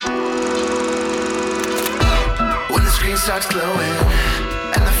screen starts glowing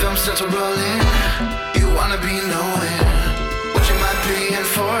and the film starts rolling. You wanna be knowing what you might be in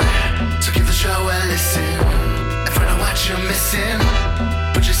for. So give the show a listen and find out what you're missing.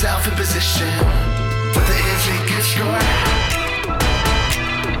 Put yourself in position with the Is It Good score.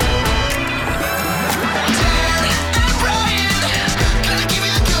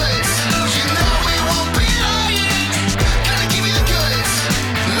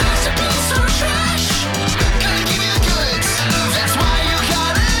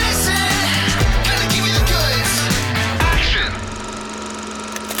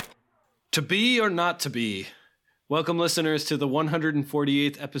 To be or not to be? Welcome, listeners, to the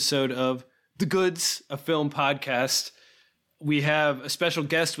 148th episode of The Goods, a film podcast. We have a special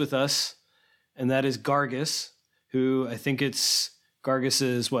guest with us, and that is Gargus, who I think it's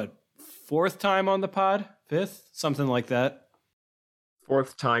Gargus's, fourth time on the pod? Fifth? Something like that.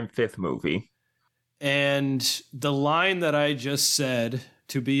 Fourth time, fifth movie. And the line that I just said,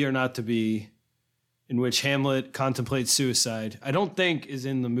 to be or not to be, in which Hamlet contemplates suicide, I don't think is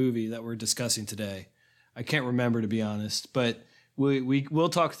in the movie that we're discussing today. I can't remember, to be honest, but we'll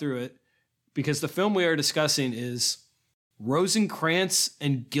talk through it because the film we are discussing is Rosencrantz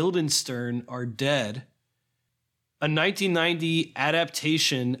and Guildenstern Are Dead, a 1990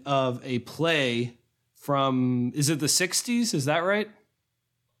 adaptation of a play from, is it the 60s? Is that right?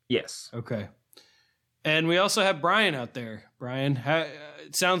 Yes. Okay. And we also have Brian out there. Brian,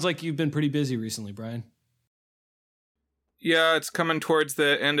 it sounds like you've been pretty busy recently, Brian. Yeah, it's coming towards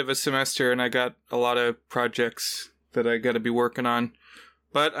the end of a semester, and I got a lot of projects that I got to be working on.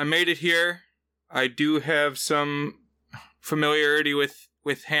 But I made it here. I do have some familiarity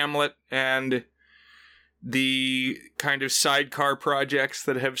with Hamlet and the kind of sidecar projects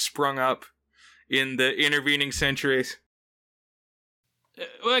that have sprung up in the intervening centuries.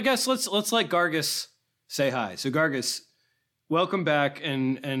 Well, I guess let's let Gargus say hi. So Gargus, welcome back,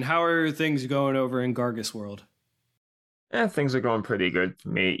 and how are things going over in Gargus world? Yeah, things are going pretty good for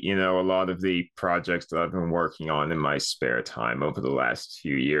me. You know, a lot of the projects that I've been working on in my spare time over the last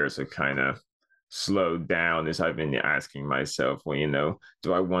few years have kind of slowed down as I've been asking myself, well, you know,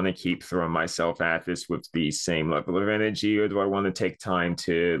 do I want to keep throwing myself at this with the same level of energy, or do I want to take time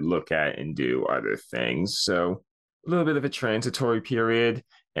to look at and do other things? So a little bit of a transitory period,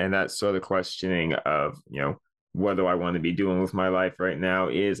 and that sort of questioning of, you know, what do I want to be doing with my life right now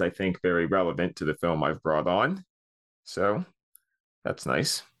is, I think, very relevant to the film I've brought on. So that's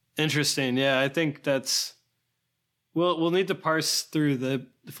nice. Interesting. Yeah, I think that's... We'll need to parse through the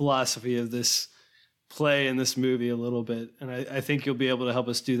philosophy of this play and this movie a little bit, and I think you'll be able to help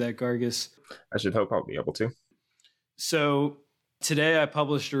us do that, Gargus. I should hope I'll be able to. So today I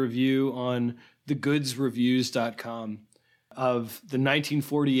published a review on thegoodsreviews.com of the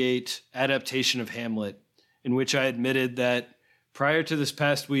 1948 adaptation of Hamlet, in which I admitted that prior to this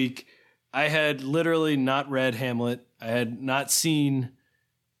past week, I had literally not read Hamlet. I had not seen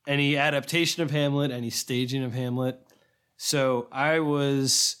any adaptation of Hamlet, any staging of Hamlet. So I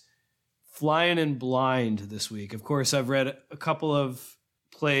was flying in blind this week. Of course, I've read a couple of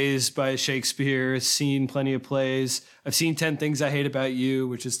plays by Shakespeare, seen plenty of plays. I've seen 10 Things I Hate About You,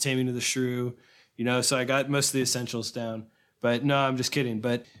 which is Taming of the Shrew. You know, so I got most of the essentials down. But no, I'm just kidding.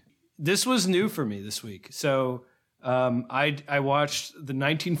 But this was new for me this week. So I watched the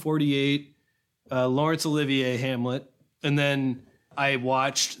 1948 Laurence Olivier Hamlet, and then I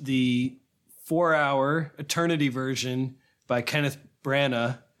watched the 4-hour Eternity version by Kenneth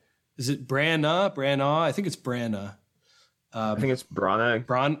Branagh. Is it Branagh? Branagh? I think it's Branagh. I think it's Branagh.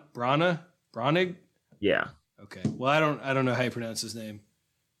 Branagh? Yeah. Okay. Well, I don't know how you pronounce his name.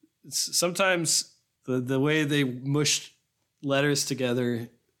 It's sometimes the way they mush letters together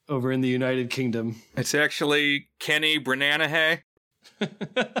over in the United Kingdom. It's actually Kenny Branagh.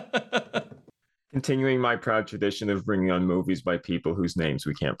 Continuing my proud tradition of bringing on movies by people whose names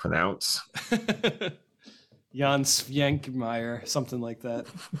we can't pronounce. Jan Svankmajer, something like that.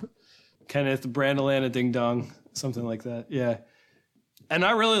 Kenneth Brandelana Ding Dong, something like that. Yeah. And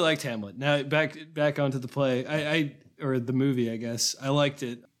I really liked Hamlet. Now back onto the play. Or the movie, I guess. I liked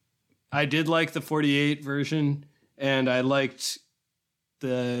it. I did like the 48 version, and I liked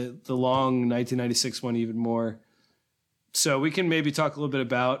the long 1996 one even more. So we can maybe talk a little bit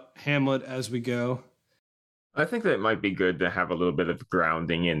about Hamlet as we go. I think that it might be good to have a little bit of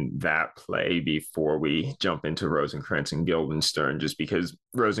grounding in that play before we jump into Rosencrantz and Guildenstern, just because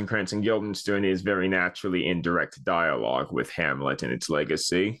Rosencrantz and Guildenstern is very naturally in direct dialogue with Hamlet and its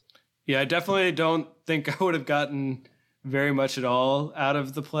legacy. Yeah, I definitely don't think I would have gotten very much at all out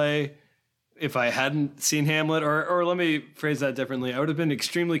of the play if I hadn't seen Hamlet, or let me phrase that differently. I would have been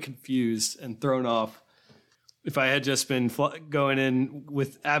extremely confused and thrown off if I had just been going in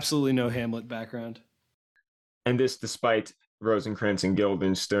with absolutely no Hamlet background. And this despite Rosencrantz and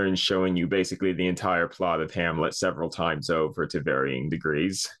Guildenstern showing you basically the entire plot of Hamlet several times over to varying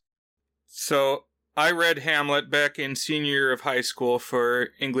degrees. So I read Hamlet back in senior year of high school for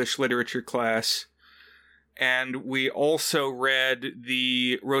English literature class. And we also read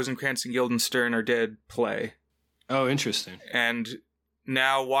the Rosencrantz and Guildenstern Are Dead play. Oh, interesting. And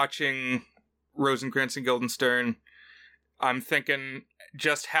now watching Rosencrantz and Guildenstern, I'm thinking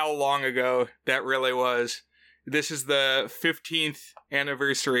just how long ago that really was. This is the 15th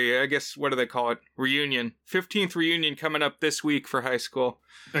anniversary, I guess, what do they call it? Reunion. 15th reunion coming up this week for high school.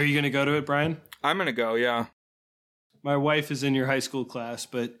 Are you going to go to it, Brian? I'm going to go, yeah. My wife is in your high school class,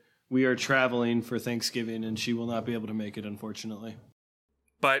 but we are traveling for Thanksgiving, and she will not be able to make it, unfortunately.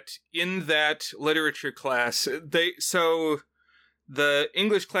 But in that literature class, the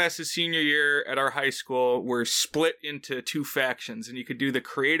English classes senior year at our high school were split into two factions, and you could do the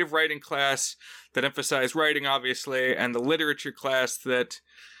creative writing class that emphasized writing, obviously, and the literature class that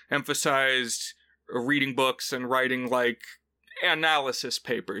emphasized reading books and writing, like, analysis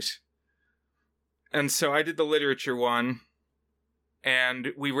papers. And so I did the literature one,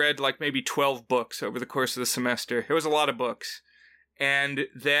 and we read like maybe 12 books over the course of the semester. It was a lot of books. And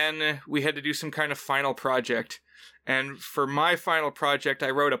then we had to do some kind of final project. And for my final project, I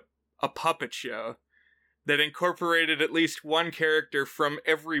wrote a puppet show that incorporated at least one character from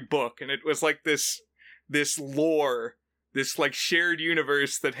every book. And it was like this lore, this like shared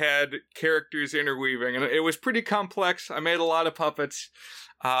universe that had characters interweaving. And it was pretty complex. I made a lot of puppets.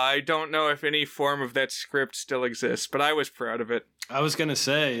 I don't know if any form of that script still exists, but I was proud of it. I was going to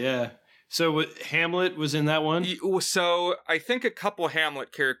say, yeah. So Hamlet was in that one? So I think a couple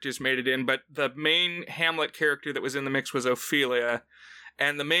Hamlet characters made it in, but the main Hamlet character that was in the mix was Ophelia.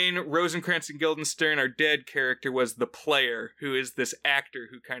 And the main Rosencrantz and Guildenstern Are Dead character was the player, who is this actor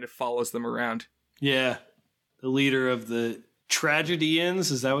who kind of follows them around. Yeah. The leader of the tragedians,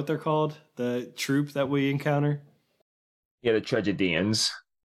 is that what they're called? The troupe that we encounter? Yeah, the tragedians.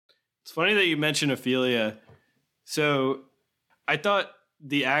 It's funny that you mentioned Ophelia. So I thought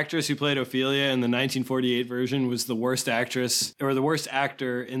the actress who played Ophelia in the 1948 version was the worst actress or the worst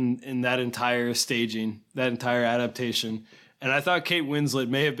actor in that entire staging, that entire adaptation. And I thought Kate Winslet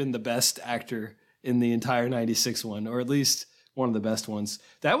may have been the best actor in the entire 96 one, or at least one of the best ones.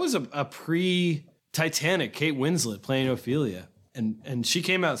 That was a pre-Titanic Kate Winslet playing Ophelia. And she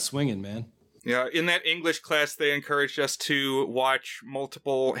came out swinging, man. Yeah, in that English class, they encouraged us to watch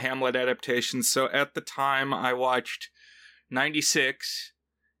multiple Hamlet adaptations. So at the time, I watched 96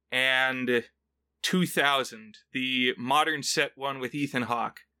 and 2000, the modern set one with Ethan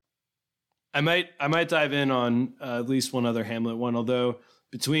Hawke. I might dive in on at least one other Hamlet one, although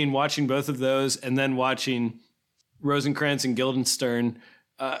between watching both of those and then watching Rosencrantz and Guildenstern,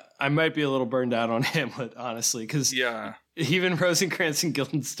 I might be a little burned out on Hamlet, honestly, because even Rosencrantz and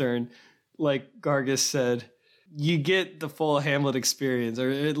Guildenstern, like Gargus said, you get the full Hamlet experience,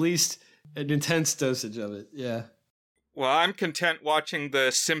 or at least an intense dosage of it. Yeah. Well, I'm content watching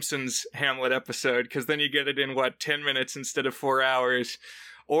the Simpsons Hamlet episode, because then you get it in, 10 minutes instead of 4 hours.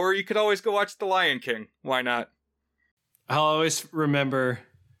 Or you could always go watch The Lion King. Why not? I'll always remember,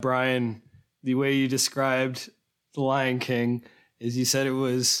 Brian, the way you described The Lion King is you said it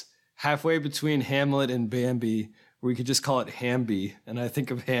was halfway between Hamlet and Bambi, or we could just call it Hamby. And I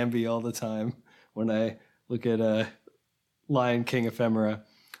think of Hamby all the time when I look at Lion King ephemera.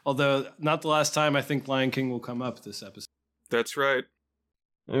 Although, not the last time I think Lion King will come up this episode. That's right.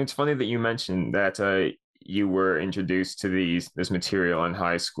 And it's funny that you mentioned that you were introduced to this material in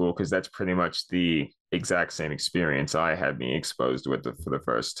high school, because that's pretty much the exact same experience I had being exposed with it for the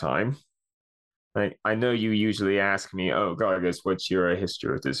first time. I know you usually ask me, oh, Gargus, what's your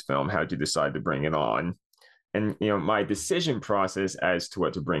history with this film? How'd you decide to bring it on? And, my decision process as to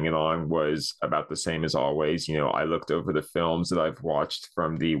what to bring it on was about the same as always. I looked over the films that I've watched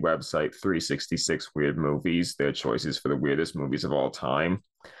from the website 366 Weird Movies, their choices for the weirdest movies of all time.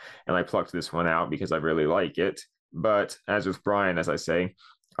 And I plucked this one out because I really like it. But as with Brian, as I say,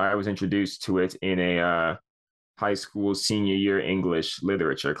 I was introduced to it in a high school senior year English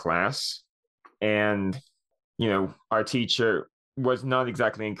literature class. And, our teacher was not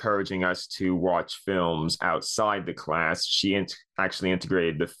exactly encouraging us to watch films outside the class. She actually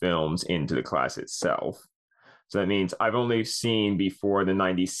integrated the films into the class itself. So that means I've only seen before the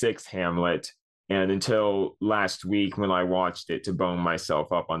 96 Hamlet, and until last week when I watched it to bone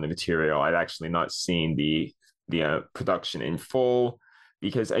myself up on the material, I'd actually not seen the production in full,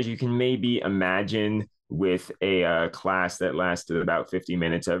 because as you can maybe imagine, with a class that lasted about 50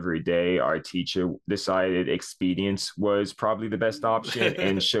 minutes every day, our teacher decided expedience was probably the best option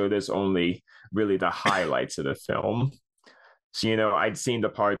and showed us only really the highlights of the film. So, I'd seen the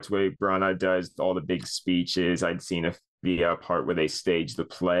parts where Branagh does all the big speeches. I'd seen the part where they stage the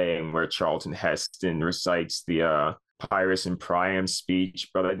play and where Charlton Heston recites the Pyrrhus and Priam speech,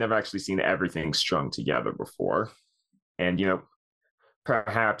 but I'd never actually seen everything strung together before. And,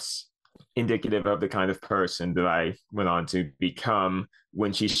 perhaps indicative of the kind of person that I went on to become,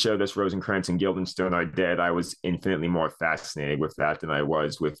 when she showed us Rosencrantz and Guildenstern Are Dead, I was infinitely more fascinated with that than I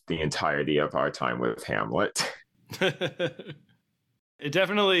was with the entirety of our time with Hamlet. It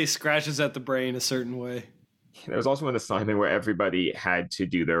definitely scratches at the brain a certain way. There was also an assignment where everybody had to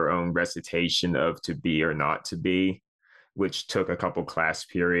do their own recitation of To Be or Not to Be, which took a couple class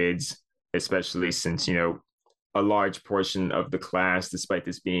periods, especially since, a large portion of the class, despite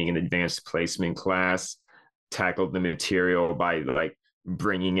this being an advanced placement class, tackled the material by like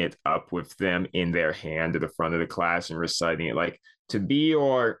bringing it up with them in their hand at the front of the class and reciting it like to be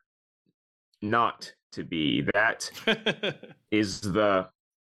or not to be. That is the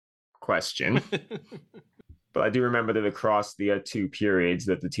question. But I do remember that across the 2 periods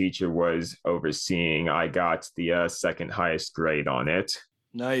that the teacher was overseeing, I got the second highest grade on it.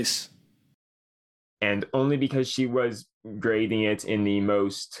 Nice. And only because she was grading it in the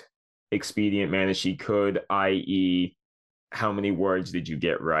most expedient manner she could, i.e., how many words did you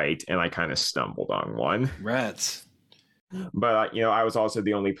get right? And I kind of stumbled on one. Rats. But, I was also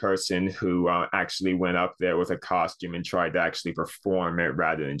the only person who actually went up there with a costume and tried to actually perform it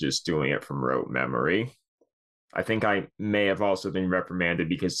rather than just doing it from rote memory. I think I may have also been reprimanded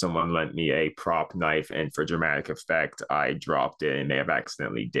because someone lent me a prop knife, and for dramatic effect, I dropped it and may have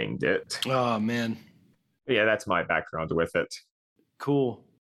accidentally dinged it. Oh, man. Yeah, that's my background with it. Cool.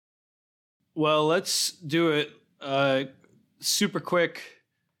 Well, let's do it. Super quick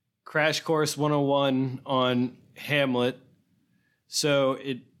Crash Course 101 on Hamlet. So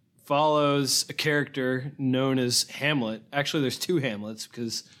it follows a character known as Hamlet. Actually, there's 2 Hamlets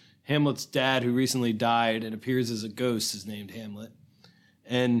because Hamlet's dad, who recently died and appears as a ghost, is named Hamlet.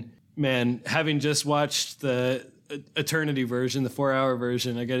 And man, having just watched the Eternity version, the 4-hour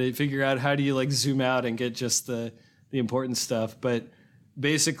version, I got to figure out how do you like zoom out and get just the important stuff. But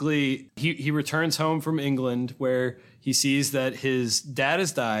basically, he returns home from England where he sees that his dad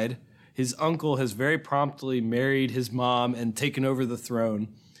has died. His uncle has very promptly married his mom and taken over the throne.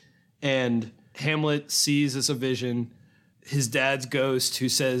 And Hamlet sees as a vision his dad's ghost who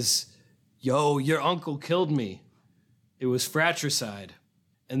says, "Yo, your uncle killed me. It was fratricide."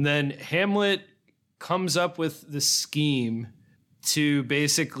 And then Hamlet comes up with the scheme to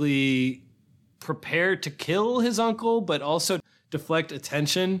basically prepare to kill his uncle, but also deflect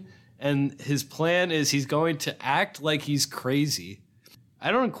attention. And his plan is he's going to act like he's crazy.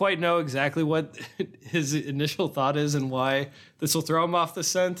 I don't quite know exactly what his initial thought is and why this will throw him off the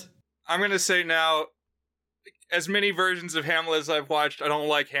scent. I'm going to say now, as many versions of Hamlet as I've watched, I don't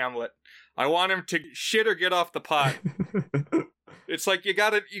like Hamlet. I want him to shit or get off the pot. It's like you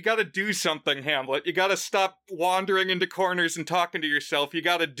gotta do something, Hamlet. You gotta stop wandering into corners and talking to yourself. You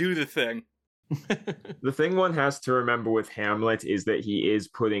gotta do the thing. The thing one has to remember with Hamlet is that he is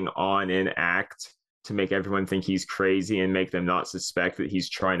putting on an act to make everyone think he's crazy and make them not suspect that he's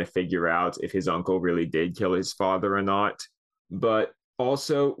trying to figure out if his uncle really did kill his father or not. But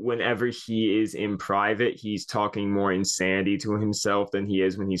also, whenever he is in private, he's talking more insanity to himself than he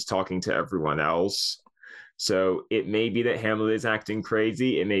is when he's talking to everyone else. So it may be that Hamlet is acting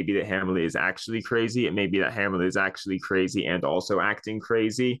crazy. It may be that Hamlet is actually crazy. It may be that Hamlet is actually crazy and also acting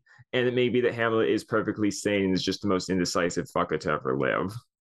crazy. And it may be that Hamlet is perfectly sane and is just the most indecisive fucker to ever live.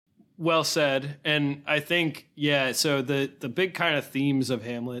 Well said. And I think, yeah, so the big kind of themes of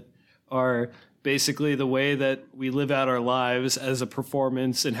Hamlet are basically the way that we live out our lives as a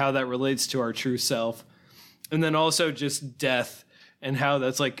performance and how that relates to our true self. And then also just death and how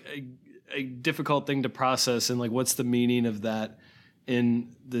that's like a difficult thing to process and like what's the meaning of that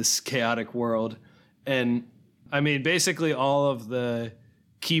in this chaotic world. And I mean, basically all of the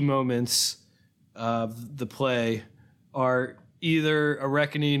key moments of the play are either a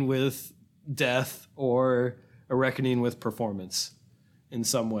reckoning with death or a reckoning with performance in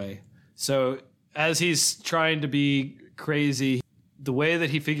some way. So as he's trying to be crazy, the way that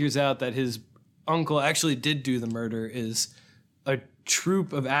he figures out that his uncle actually did do the murder is a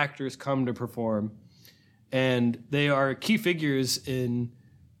troupe of actors come to perform, and they are key figures in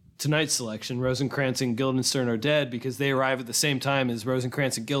tonight's selection. Rosencrantz and Guildenstern Are Dead because they arrive at the same time as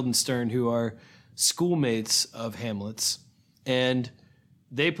Rosencrantz and Guildenstern, who are schoolmates of Hamlet's. And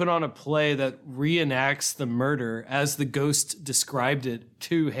they put on a play that reenacts the murder as the ghost described it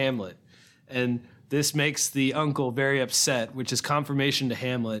to Hamlet. And this makes the uncle very upset, which is confirmation to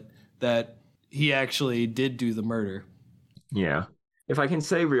Hamlet that he actually did do the murder. Yeah. If I can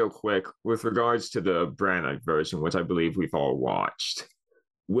say real quick, with regards to the Branagh version, which I believe we've all watched,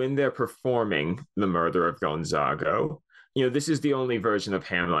 when they're performing the murder of Gonzago, this is the only version of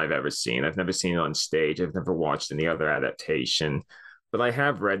Hamlet I've ever seen. I've never seen it on stage. I've never watched any other adaptation. But I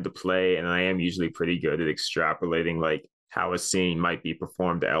have read the play, and I am usually pretty good at extrapolating like how a scene might be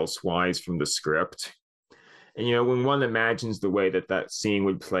performed elsewise from the script. And, when one imagines the way that scene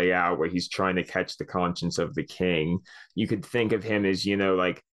would play out, where he's trying to catch the conscience of the king, you could think of him as,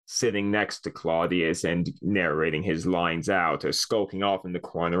 like sitting next to Claudius and narrating his lines out, or skulking off in the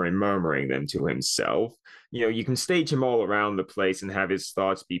corner and murmuring them to himself. You can stage him all around the place and have his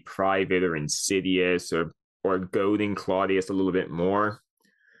thoughts be private or insidious, or goading Claudius a little bit more.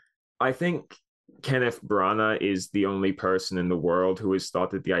 I think Kenneth Branagh is the only person in the world who has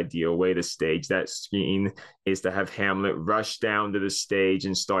thought that the ideal way to stage that scene is to have Hamlet rush down to the stage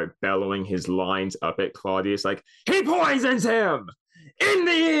and start bellowing his lines up at Claudius like, "He poisons him! In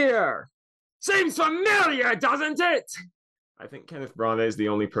the ear! Seems familiar, doesn't it?" I think Kenneth Branagh is the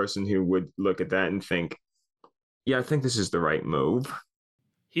only person who would look at that and think, yeah, I think this is the right move.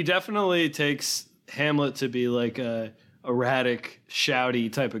 He definitely takes Hamlet to be like a erratic,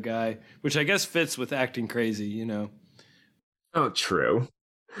 shouty type of guy, which I guess fits with acting crazy, Oh, true.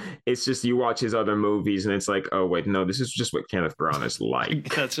 It's just you watch his other movies and it's like, oh, wait, no, this is just what Kenneth Branagh is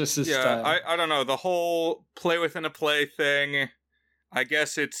like. That's just his style. I don't know. The whole play within a play thing, I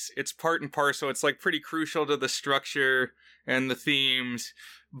guess it's part and parcel. It's like pretty crucial to the structure and the themes,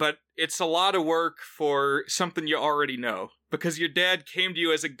 but it's a lot of work for something you already know, because your dad came to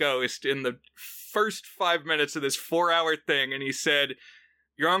you as a ghost in the first 5 minutes of this 4-hour thing, and he said,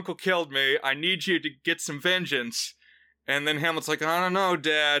 "Your uncle killed me. I need you to get some vengeance." And then Hamlet's like, "I don't know,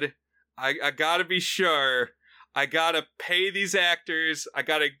 Dad. I gotta be sure. I gotta pay these actors.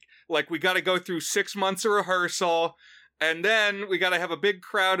 We gotta go through 6 months of rehearsal. And then we gotta have a big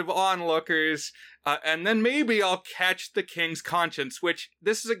crowd of onlookers. And then maybe I'll catch the king's conscience," which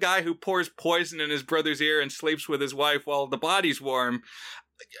this is a guy who pours poison in his brother's ear and sleeps with his wife while the body's warm.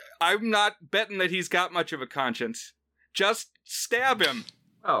 I'm not betting that he's got much of a conscience. Just stab him.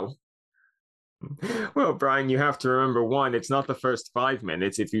 Oh. Well, Brian, you have to remember, one, it's not the first 5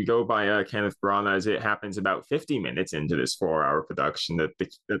 minutes. If you go by Kenneth Branagh's, it happens about 50 minutes into this 4-hour production that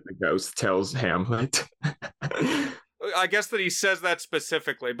the ghost tells Hamlet. I guess that he says that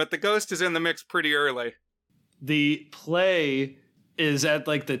specifically, but the ghost is in the mix pretty early. The play is at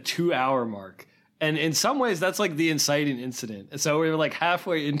like the 2-hour mark. And in some ways, that's like the inciting incident. And so we were like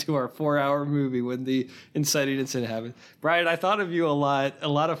halfway into our 4-hour movie when the inciting incident happened. Brian, I thought of you a lot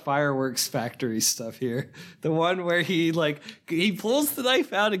of fireworks factory stuff here. The one where he pulls the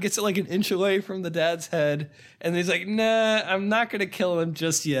knife out and gets it like an inch away from the dad's head. And he's like, "Nah, I'm not going to kill him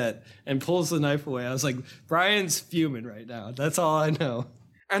just yet." And pulls the knife away. I was like, Brian's fuming right now. That's all I know.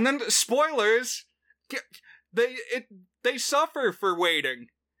 And then spoilers, they suffer for waiting.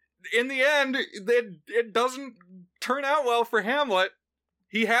 In the end, it doesn't turn out well for Hamlet.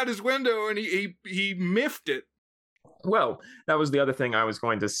 He had his window and he miffed it. Well, that was the other thing I was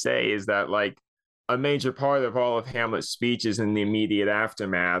going to say, is that like a major part of all of Hamlet's speeches in the immediate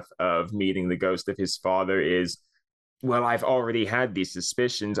aftermath of meeting the ghost of his father is, well, I've already had these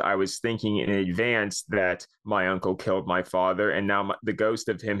suspicions. I was thinking in advance that my uncle killed my father, and now the ghost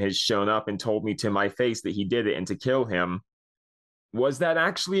of him has shown up and told me to my face that he did it and to kill him. Was that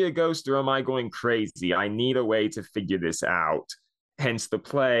actually a ghost, or am I going crazy? I need a way to figure this out. Hence the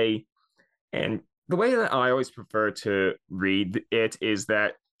play. And the way that I always prefer to read it is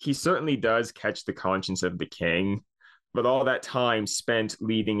that he certainly does catch the conscience of the king, but all that time spent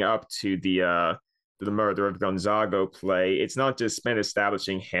leading up to the murder of Gonzago play, it's not just spent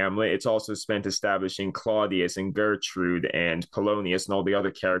establishing Hamlet, it's also spent establishing Claudius and Gertrude and Polonius and all the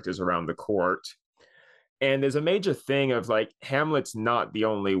other characters around the court. And there's a major thing of like, Hamlet's not the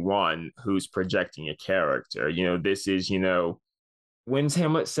only one who's projecting a character. This is, when's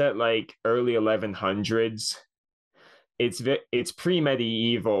Hamlet set, like early 1100s? It's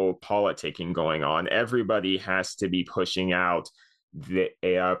pre-medieval politicking going on. Everybody has to be pushing out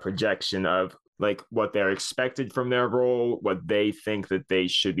a projection of like what they're expected from their role, what they think that they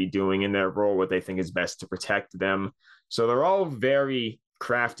should be doing in their role, what they think is best to protect them. So they're all very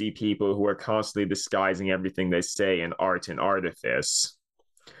crafty people who are constantly disguising everything they say in art and artifice.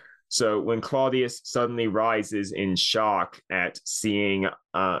 So when Claudius suddenly rises in shock at seeing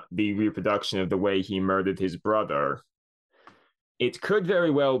the reproduction of the way he murdered his brother, it could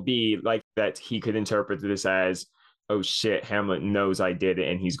very well be like that he could interpret this as, oh shit, Hamlet knows I did it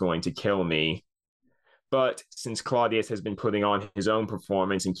and he's going to kill me. But since Claudius has been putting on his own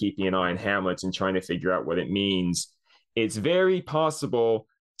performance and keeping an eye on Hamlet's and trying to figure out what it means, it's very possible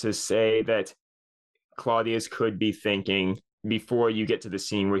to say that Claudius could be thinking, before you get to the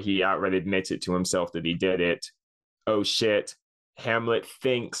scene where he outright admits it to himself that he did it, oh shit, Hamlet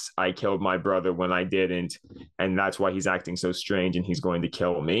thinks I killed my brother when I didn't, and that's why he's acting so strange and he's going to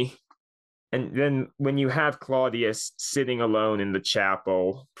kill me. And then when you have Claudius sitting alone in the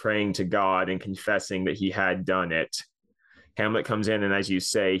chapel, praying to God and confessing that he had done it, Hamlet comes in and, as you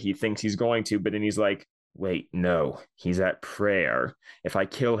say, he thinks he's going to, but then he's like, wait, no, he's at prayer. If I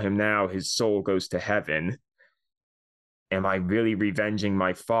kill him now, his soul goes to heaven. Am I really revenging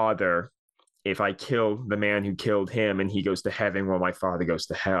my father if I kill the man who killed him and he goes to heaven while my father goes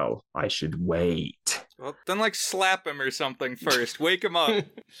to hell? I should wait. Well, then slap him or something first. Wake him up.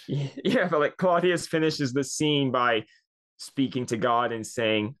 Yeah, but Claudius finishes the scene by speaking to God and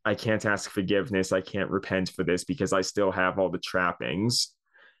saying, I can't ask forgiveness. I can't repent for this because I still have all the trappings.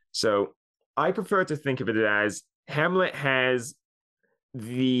 So I prefer to think of it as Hamlet has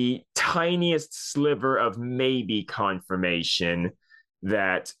the tiniest sliver of maybe confirmation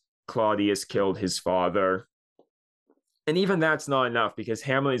that Claudius killed his father. And even that's not enough, because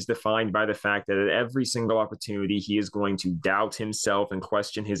Hamlet is defined by the fact that at every single opportunity, he is going to doubt himself and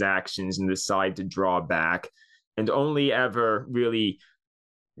question his actions and decide to draw back, and only ever really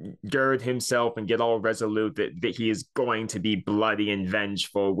gird himself and get all resolute that he is going to be bloody and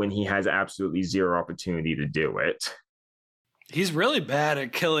vengeful when he has absolutely zero opportunity to do it. He's really bad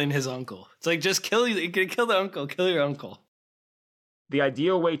at killing his uncle. It's like, just kill the uncle, kill your uncle. The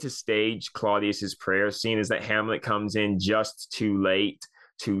ideal way to stage Claudius's prayer scene is that Hamlet comes in just too late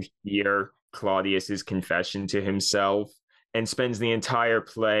to hear Claudius's confession to himself and spends the entire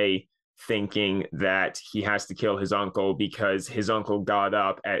play thinking that he has to kill his uncle because his uncle got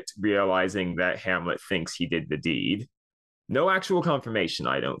up at realizing that Hamlet thinks he did the deed. No actual confirmation,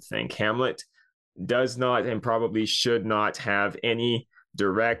 I don't think. Hamlet does not and probably should not have any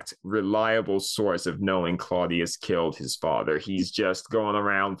direct, reliable source of knowing Claudius killed his father. He's just going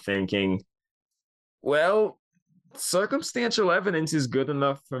around thinking, well, circumstantial evidence is good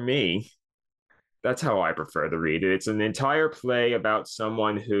enough for me. That's how I prefer to read it. It's an entire play about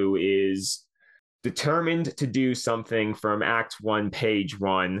someone who is determined to do something from Act 1, Page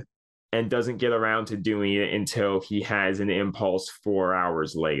 1, and doesn't get around to doing it until he has an impulse 4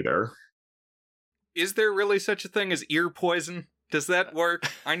 hours later. Is there really such a thing as ear poison? Does that work?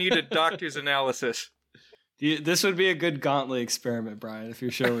 I need a doctor's analysis. This would be a good gauntlet experiment, Brian, if your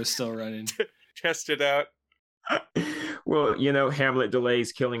show is still running. Test it out. Well, Hamlet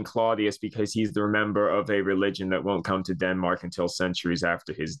delays killing Claudius because he's the member of a religion that won't come to Denmark until centuries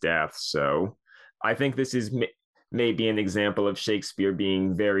after his death. So I think this is maybe an example of Shakespeare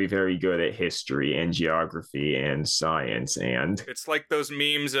being very, very good at history and geography and science. And it's like those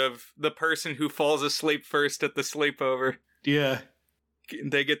memes of the person who falls asleep first at the sleepover. Yeah.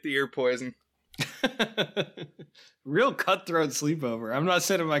 They get the ear poison. Real cutthroat sleepover. I'm not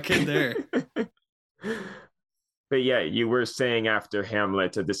sending my kid there. But yeah, you were saying after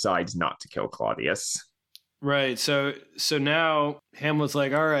Hamlet decides not to kill Claudius. Right. So now Hamlet's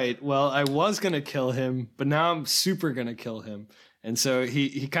like, all right, well, I was going to kill him, but now I'm super going to kill him. And so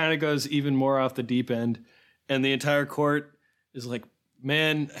he kind of goes even more off the deep end. And the entire court is like,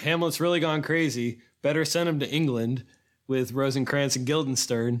 man, Hamlet's really gone crazy. Better send him to England with Rosencrantz and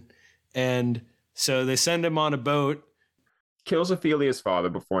Guildenstern. And so they send him on a boat. Kills Ophelia's father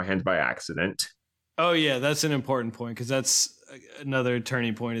beforehand by accident. Oh, yeah, that's an important point, because that's another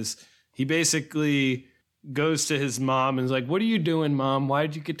turning point. Is he basically goes to his mom and is like, what are you doing, Mom? Why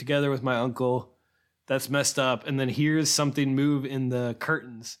did you get together with my uncle? That's messed up. And then hears something move in the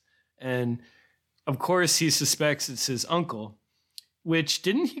curtains. And of course, he suspects it's his uncle, which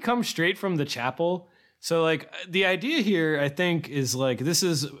didn't he come straight from the chapel? So the idea here, I think, is this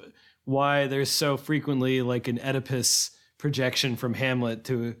is why there's so frequently an Oedipus projection from Hamlet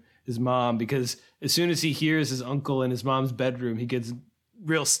to his mom, because as soon as he hears his uncle in his mom's bedroom, he gets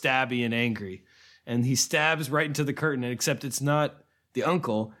real stabby and angry. And he stabs right into the curtain, except it's not the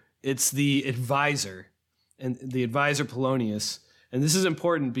uncle, it's the advisor, and the advisor Polonius. And this is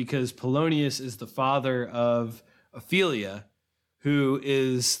important because Polonius is the father of Ophelia, who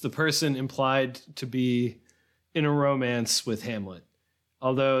is the person implied to be in a romance with Hamlet.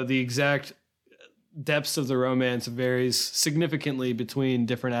 Although the exact depths of the romance varies significantly between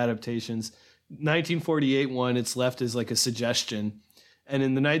different adaptations. 1948 one, it's left as a suggestion. And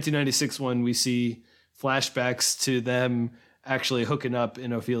in the 1996 one, we see flashbacks to them actually hooking up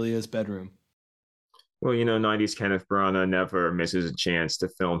in Ophelia's bedroom. Well, 90s Kenneth Branagh never misses a chance to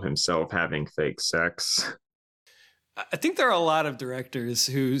film himself having fake sex. I think there are a lot of directors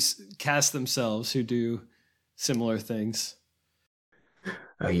who cast themselves who do similar things.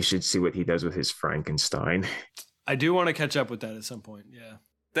 You should see what he does with his Frankenstein. I do want to catch up with that at some point. Yeah.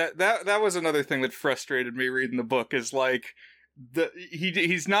 That was another thing that frustrated me reading the book is like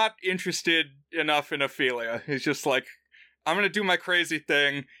he's not interested enough in Ophelia. He's just like, I'm gonna do my crazy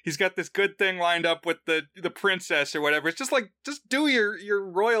thing. He's got this good thing lined up with the princess or whatever. It's just like, just do your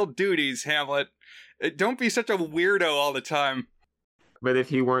royal duties, Hamlet. Don't be such a weirdo all the time. But if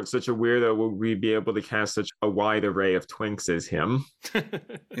he weren't such a weirdo, would we be able to cast such a wide array of twinks as him?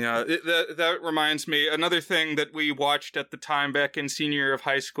 Yeah, that reminds me. Another thing that we watched at the time back in senior year of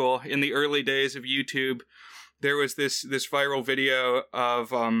high school, in the early days of YouTube, there was this viral video of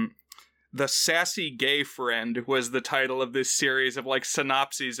The Sassy Gay Friend was the title of this series of like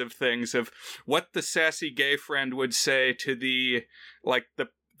synopses of things of what the sassy gay friend would say to the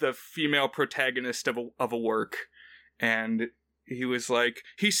female protagonist of a work. And he was like,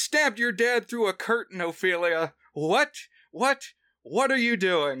 he stabbed your dad through a curtain, Ophelia. What are you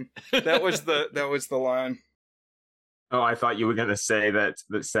doing? That was the line. Oh, I thought you were going to say that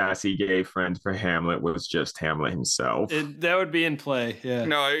the sassy gay friend for Hamlet was just Hamlet himself. That would be in play, yeah.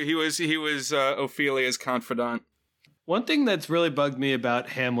 No, he was Ophelia's confidant. One thing that's really bugged me about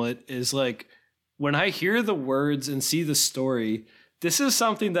Hamlet is like, when I hear the words and see the story, this is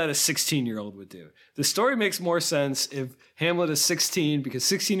something that a 16-year-old would do. The story makes more sense if Hamlet is 16 because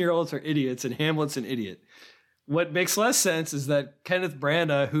 16-year-olds are idiots and Hamlet's an idiot. What makes less sense is that Kenneth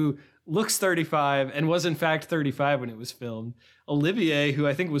Branagh, who looks 35 and was in fact 35 when it was filmed, Olivier, who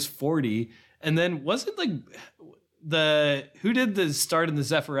I think was 40, and then wasn't like who did the start in the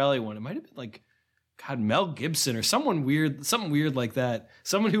Zeffirelli one? It might have been like, God, Mel Gibson or something weird like that.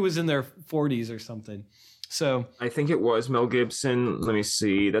 Someone who was in their 40s or something. So I think it was Mel Gibson. Let me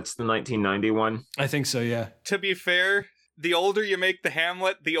see. That's the 1991. I think so, yeah. To be fair, the older you make the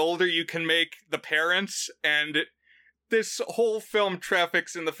Hamlet, the older you can make the parents, and this whole film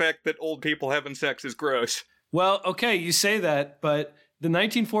traffics in the fact that old people having sex is gross. Well, okay, you say that, but the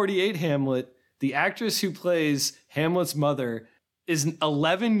 1948 Hamlet, the actress who plays Hamlet's mother is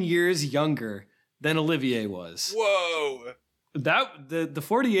 11 years younger than Olivier was. Whoa. That the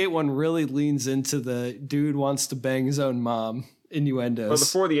 48 one really leans into the dude wants to bang his own mom innuendos. Well, the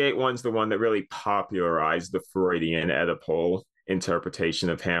 48 one's the one that really popularized the Freudian Oedipal interpretation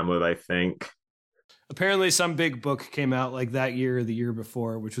of Hamlet, I think. Apparently some big book came out like that year or the year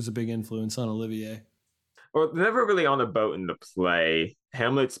before, which was a big influence on Olivier. Well, never really on a boat in the play.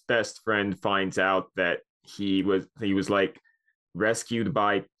 Hamlet's best friend finds out that he was like rescued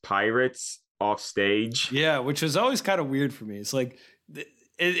by pirates off stage. Yeah, which was always kind of weird for me. It's like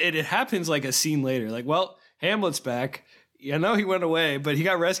it happens like a scene later. Like, well, Hamlet's back. I know he went away, but he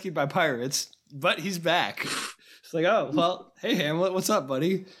got rescued by pirates, but he's back. It's like, oh, well, hey, Hamlet, what's up,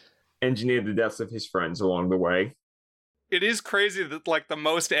 buddy? Engineered the deaths of his friends along the way. It is crazy that like the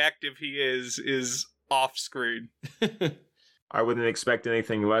most active he is off screen. I wouldn't expect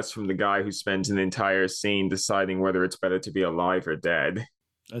anything less from the guy who spends an entire scene deciding whether it's better to be alive or dead.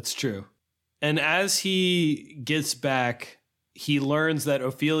 That's true. And as he gets back, he learns that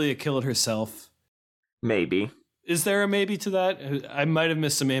Ophelia killed herself. Maybe. Is there a maybe to that? I might have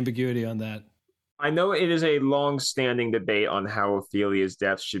missed some ambiguity on that. I know it is a long-standing debate on how Ophelia's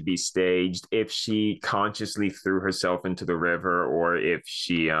death should be staged, if she consciously threw herself into the river or if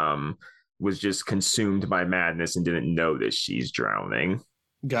she was just consumed by madness and didn't notice she's drowning.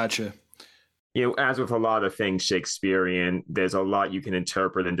 Gotcha. As with a lot of things Shakespearean, there's a lot you can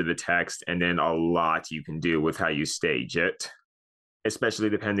interpret into the text and then a lot you can do with how you stage it, especially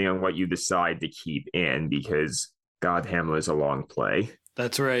depending on what you decide to keep in, because God, Hamlet is a long play.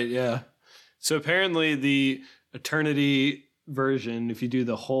 That's right, yeah. So apparently the Eternity version, if you do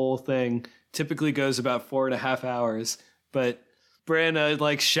the whole thing, typically goes about 4.5 hours, but Branagh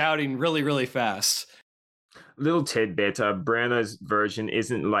like shouting really, really fast. Little tidbit, Branagh's version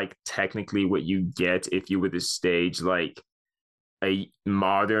isn't like technically what you get if you were to stage like a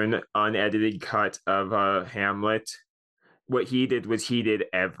modern unedited cut of Hamlet. What he did was he did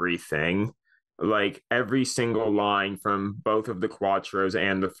everything. Like every single line from both of the quattros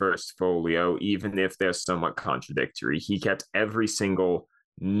and the first folio, even if they're somewhat contradictory. He kept every single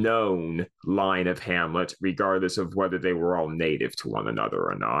known line of Hamlet, regardless of whether they were all native to one another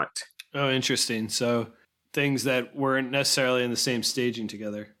or not. Oh, interesting. So things that weren't necessarily in the same staging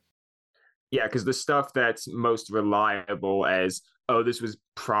together. Yeah, because the stuff that's most reliable as, oh, this was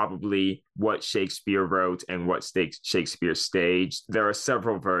probably what Shakespeare wrote and what Shakespeare staged. There are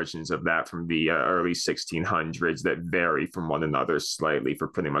several versions of that from the early 1600s that vary from one another slightly for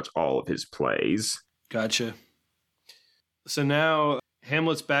pretty much all of his plays. Gotcha. So now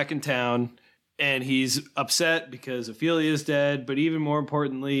Hamlet's back in town, and he's upset because Ophelia's dead, but even more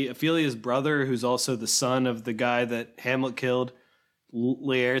importantly, Ophelia's brother, who's also the son of the guy that Hamlet killed,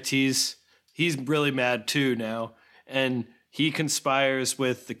 Laertes, he's really mad too now, and he conspires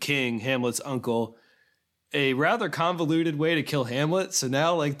with the king, Hamlet's uncle, a rather convoluted way to kill Hamlet. So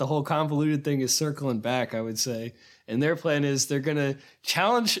now, like, the whole convoluted thing is circling back, I would say. And their plan is they're going to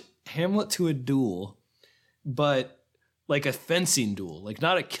challenge Hamlet to a duel, but like a fencing duel, like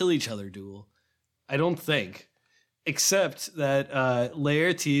not a kill each other duel. I don't think. Except that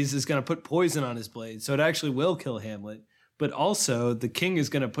Laertes is going to put poison on his blade, so it actually will kill Hamlet. But also, the king is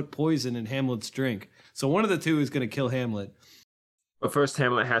going to put poison in Hamlet's drink. So one of the two is going to kill Hamlet. But first,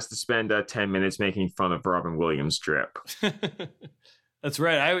 Hamlet has to spend 10 minutes making fun of Robin Williams' drip. That's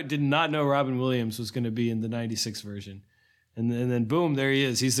right. I did not know Robin Williams was going to be in the 96 version. And then boom, there he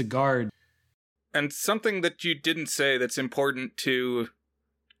is. He's the guard. And something that you didn't say that's important to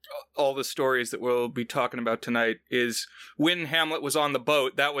all the stories that we'll be talking about tonight is when Hamlet was on the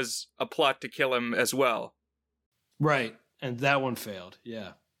boat, that was a plot to kill him as well. Right. And that one failed.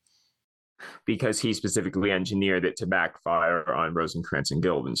 Yeah. Because he specifically engineered it to backfire on Rosencrantz and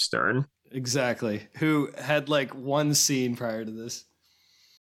Guildenstern. Exactly. Who had like one scene prior to this.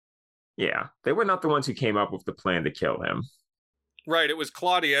 Yeah. They were not the ones who came up with the plan to kill him. Right. It was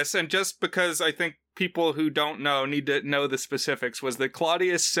Claudius. And just because I think people who don't know need to know the specifics, was that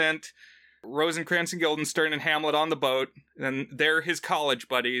Claudius sent Rosencrantz and Guildenstern and Hamlet on the boat, and they're his college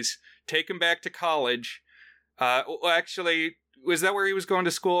buddies, take him back to college. Actually, was that where he was going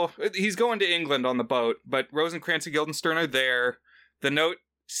to school? He's going to England on the boat, but Rosencrantz and Guildenstern are there. The note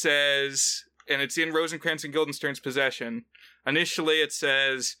says, and it's in Rosencrantz and Guildenstern's possession, initially it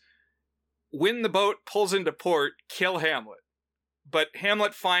says, when the boat pulls into port, kill Hamlet. But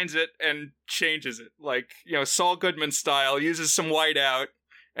Hamlet finds it and changes it, like, Saul Goodman style, uses some whiteout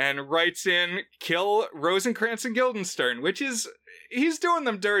and writes in, kill Rosencrantz and Guildenstern, which is, he's doing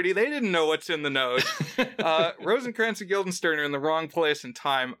them dirty. They didn't know what's in the note. Rosencrantz and Guildenstern are in the wrong place and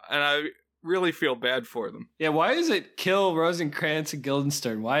time, and I really feel bad for them. Yeah, why is it kill Rosencrantz and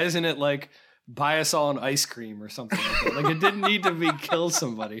Guildenstern? Why isn't it like buy us all an ice cream or something like that? Like, it didn't need to be kill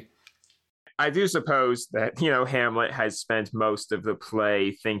somebody. I do suppose that, Hamlet has spent most of the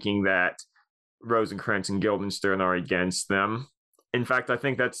play thinking that Rosencrantz and Guildenstern are against them. In fact, I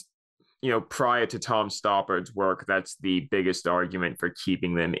think that's, prior to Tom Stoppard's work, that's the biggest argument for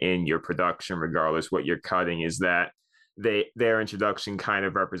keeping them in your production, regardless what you're cutting, is that their introduction kind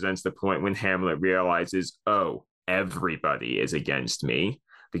of represents the point when Hamlet realizes, oh, everybody is against me,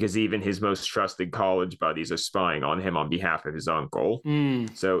 because even his most trusted college buddies are spying on him on behalf of his uncle.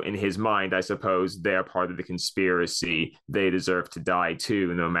 So in his mind, I suppose they're part of the conspiracy. They deserve to die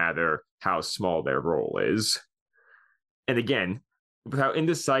too, no matter how small their role is. And again, with how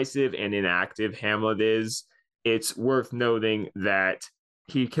indecisive and inactive Hamlet is, it's worth noting that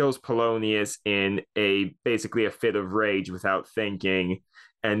he kills Polonius in basically a fit of rage without thinking,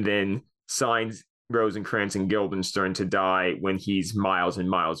 and then signs Rosencrantz and Guildenstern to die when he's miles and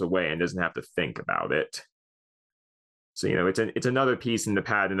miles away and doesn't have to think about it. So, it's another piece in the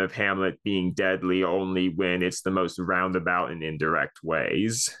pattern of Hamlet being deadly only when it's the most roundabout and indirect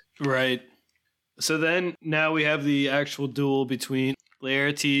ways. Right. So then now we have the actual duel between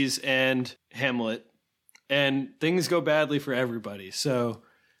Laertes and Hamlet, and things go badly for everybody. So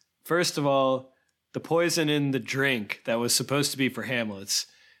first of all, the poison in the drink that was supposed to be for Hamlet's,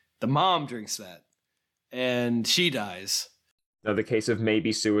 the mom drinks that, and she dies. Another case of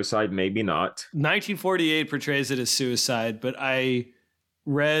maybe suicide, maybe not. 1948 portrays it as suicide, but I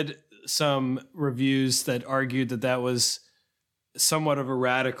read some reviews that argued that was somewhat of a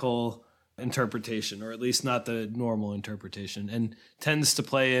radical interpretation, or at least not the normal interpretation, and tends to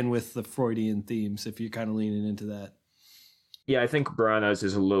play in with the Freudian themes if you're kind of leaning into that. Yeah, I think Branagh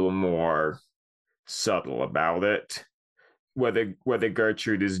is a little more subtle about it. Whether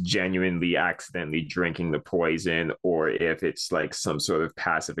Gertrude is genuinely accidentally drinking the poison, or if it's like some sort of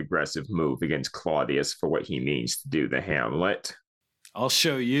passive-aggressive move against Claudius for what he means to do to Hamlet. I'll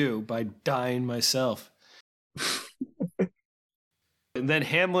show you by dying myself. And then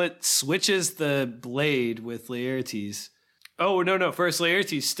Hamlet switches the blade with Laertes. Oh, no. First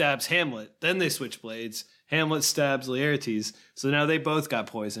Laertes stabs Hamlet. Then they switch blades. Hamlet stabs Laertes. So now they both got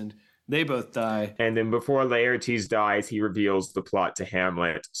poisoned. They both die. And then before Laertes dies, he reveals the plot to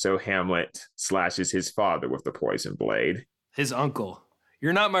Hamlet. So Hamlet slashes his father with the poison blade. his uncle.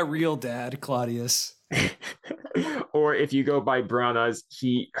 You're not my real dad, Claudius. Or if you go by Brana's,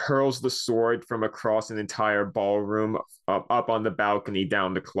 he hurls the sword from across an entire ballroom up on the balcony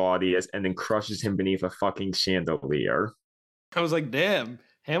down to Claudius and then crushes him beneath a fucking chandelier. I was like, damn,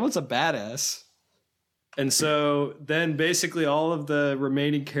 Hamlet's a badass. And so then basically all of the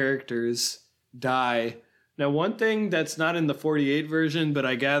remaining characters die. Now, one thing that's not in the 48 version, but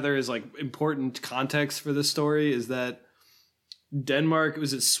I gather is like important context for the story, is that Denmark,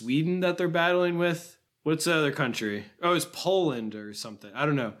 was it Sweden that they're battling with? What's the other country? Oh, it's Poland or something. I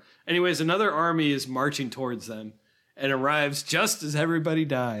don't know. Anyways, another army is marching towards them and arrives just as everybody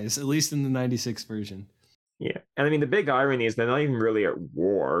dies, at least in the 96 version. Yeah. And I mean, the big irony is they're not even really at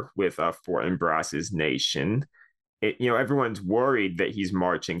war with Fortinbras's nation. Everyone's worried that he's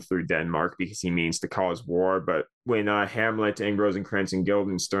marching through Denmark because he means to cause war. But when Hamlet and Rosencrantz and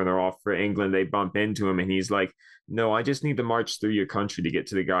Guildenstern are off for England, they bump into him and he's like, no, I just need to march through your country to get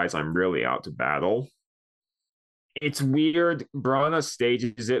to the guys I'm really out to battle. It's weird. Brana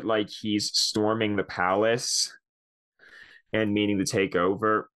stages it like he's storming the palace and meaning to take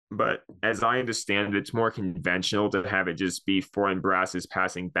over. But as I understand it, it's more conventional to have it just be Fortinbras is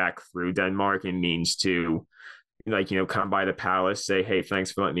passing back through Denmark and means to, come by the palace, say, hey,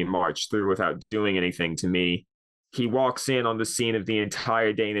 thanks for letting me march through without doing anything to me. He walks in on the scene of the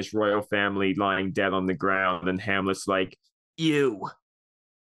entire Danish royal family lying dead on the ground, and Hamlet's like, you're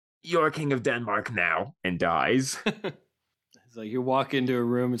king of Denmark now, and dies. It's like you walk into a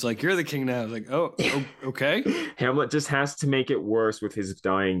room, it's like, you're the king now. It's like, oh, okay. Hamlet just has to make it worse with his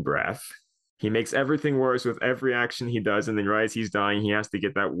dying breath. He makes everything worse with every action he does, and then right as he's dying, he has to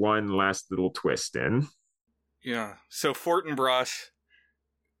get that one last little twist in. Yeah, so Fortinbras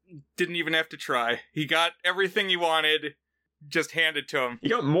didn't even have to try. He got everything he wanted, just handed to him. He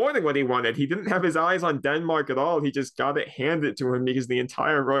got more than what he wanted. He didn't have his eyes on Denmark at all. He just got it handed to him because the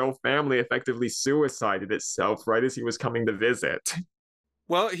entire royal family effectively suicided itself right as he was coming to visit.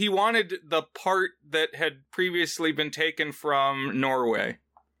 Well, he wanted the part that had previously been taken from Norway.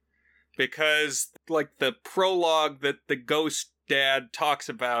 Because, the prologue that the ghost dad talks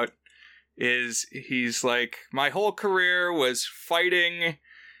about is, he's like, my whole career was fighting,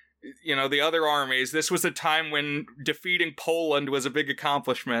 the other armies. This was a time when defeating Poland was a big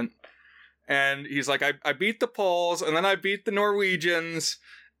accomplishment. And he's like, I beat the Poles, and then I beat the Norwegians,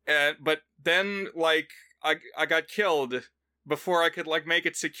 but then, I got killed before I could, make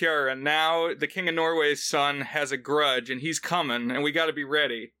it secure, and now the King of Norway's son has a grudge, and he's coming, and we gotta be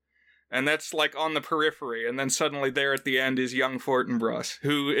ready. And that's, on the periphery, and then suddenly there at the end is young Fortinbras,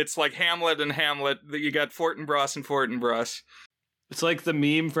 who, it's like Hamlet and Hamlet, you got Fortinbras and Fortinbras. It's like the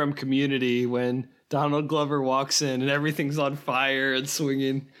meme from Community when Donald Glover walks in and everything's on fire and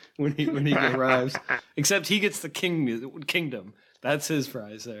swinging when he arrives. Except he gets the kingdom. That's his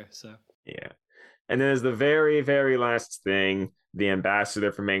prize there. So yeah. And then as the very, very last thing, the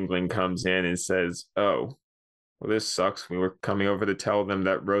ambassador from England comes in and says, oh, well, this sucks. We were coming over to tell them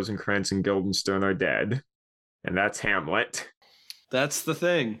that Rosencrantz and Guildenstern are dead. And that's Hamlet. That's the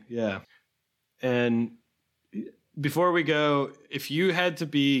thing. Yeah. And before we go, if you had to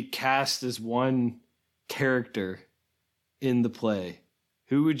be cast as one character in the play,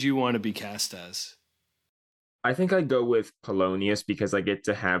 who would you want to be cast as? I think I'd go with Polonius because I get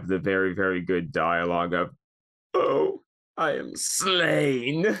to have the very, very good dialogue of, oh, I am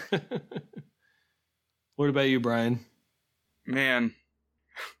slain. What about you, Brian? Man,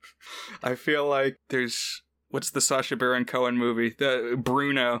 I feel like there's... What's the Sacha Baron Cohen movie? The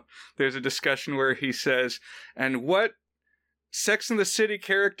Bruno. There's a discussion where he says, and what Sex and the City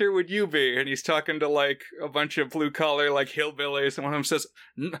character would you be? And he's talking to a bunch of blue collar hillbillies, and one of them says,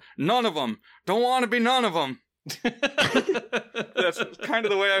 none of them. Don't want to be none of them. That's kind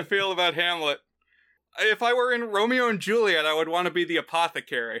of the way I feel about Hamlet. If I were in Romeo and Juliet, I would want to be the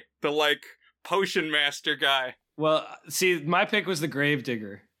apothecary, the potion master guy. Well, see, my pick was the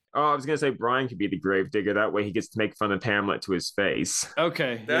gravedigger. Oh, I was going to say Brian could be the gravedigger. That way he gets to make fun of Hamlet to his face.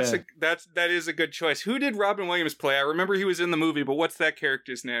 Okay. That is a good choice. Who did Robin Williams play? I remember he was in the movie, but what's that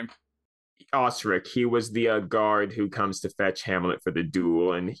character's name? Osric. He was the guard who comes to fetch Hamlet for the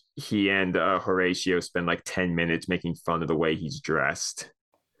duel, and he and Horatio spend 10 minutes making fun of the way he's dressed.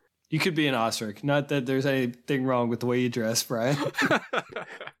 You could be an Osric. Not that there's anything wrong with the way you dress, Brian.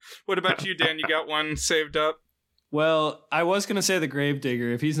 What about you, Dan? You got one saved up? Well, I was going to say the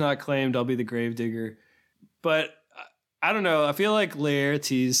gravedigger. If he's not claimed, I'll be the gravedigger. But I don't know. I feel like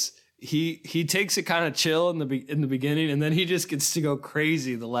Laertes, he takes it kind of chill in the beginning, and then he just gets to go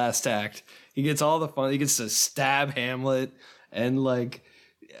crazy the last act. He gets all the fun. He gets to stab Hamlet, and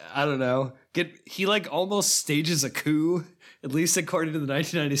I don't know. He like almost stages a coup, at least according to the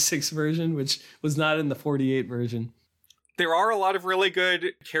 1996 version, which was not in the 48 version. There are a lot of really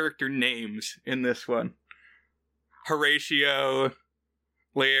good character names in this one. Horatio,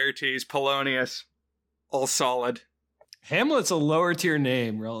 Laertes, Polonius, all solid. Hamlet's a lower tier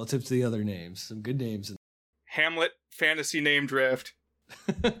name relative to the other names. Some good names. Hamlet fantasy name drift.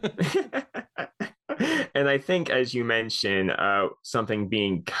 And I think, as you mentioned, something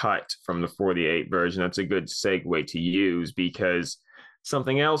being cut from the 48 version, that's a good segue to use, because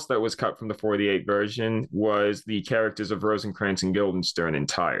something else that was cut from the 48 version was the characters of Rosencrantz and Guildenstern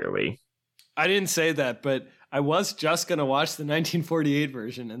entirely. I didn't say that, but I was just going to watch the 1948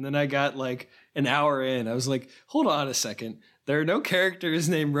 version, and then I got like an hour in. I was like, hold on a second. There are no characters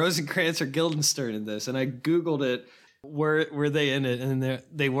named Rosencrantz or Guildenstern in this. And I Googled it. Were they in it? And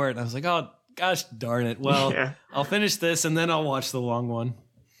they weren't. I was like, oh, gosh darn it. Well, yeah. I'll finish this, and then I'll watch the long one.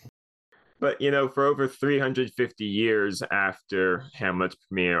 But, for over 350 years after Hamlet's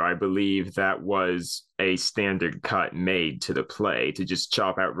premiere, I believe that was a standard cut made to the play, to just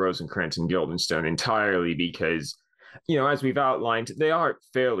chop out Rosencrantz and Guildenstern entirely because, as we've outlined, they are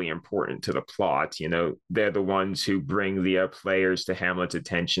fairly important to the plot. They're the ones who bring the players to Hamlet's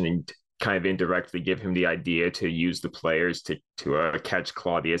attention and kind of indirectly give him the idea to use the players to catch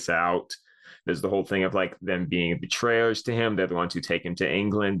Claudius out. There's the whole thing of like them being betrayers to him. They're the ones who take him to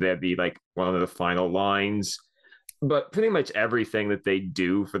England. They'd be like one of the final lines. But pretty much everything that they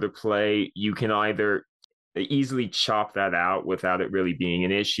do for the play, you can either easily chop that out without it really being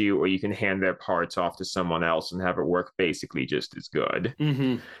an issue, or you can hand their parts off to someone else and have it work basically just as good.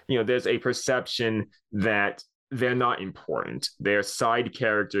 Mm-hmm. There's a perception that they're not important. They're side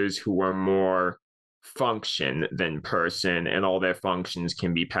characters who are more function than person, and all their functions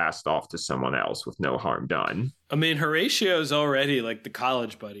can be passed off to someone else with no harm done. I mean, Horatio's already like the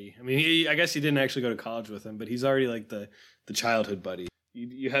college buddy. I mean, I guess he didn't actually go to college with him, but he's already like the childhood buddy.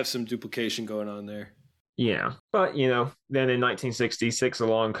 You have some duplication going on there. Yeah. But, then in 1966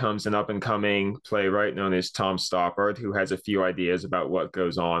 along comes an up-and-coming playwright known as Tom Stoppard, who has a few ideas about what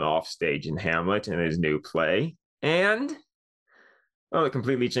goes on off stage in Hamlet in his new play. And it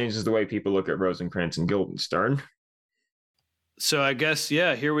completely changes the way people look at Rosencrantz and Guildenstern. So I guess,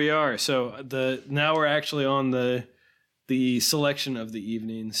 yeah, here we are. So now we're actually on the selection of the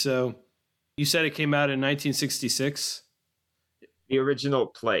evening. So you said it came out in 1966? The original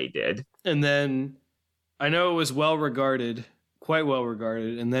play did. And then I know it was quite well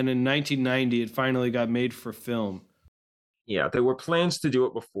regarded. And then in 1990, it finally got made for film. Yeah, there were plans to do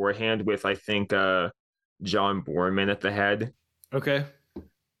it beforehand with, I think, John Boorman at the head. Okay.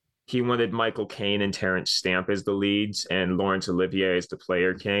 He wanted Michael Caine and Terence Stamp as the leads and Laurence Olivier as the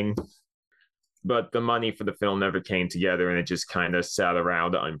player king. But the money for the film never came together, and it just kind of sat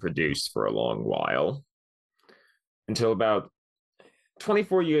around unproduced for a long while. Until about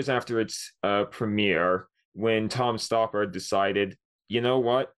 24 years after its premiere, when Tom Stoppard decided, you know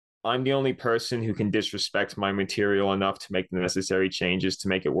what? I'm the only person who can disrespect my material enough to make the necessary changes to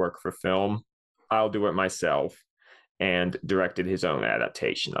make it work for film. I'll do it myself. And directed his own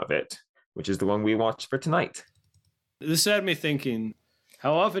adaptation of it, which is the one we watched for tonight. This had me thinking,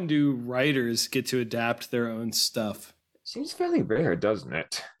 how often do writers get to adapt their own stuff? Seems fairly rare, doesn't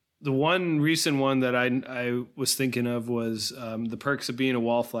it? The one recent one that I was thinking of was The Perks of Being a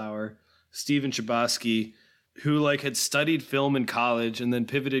Wallflower. Stephen Chbosky, who had studied film in college and then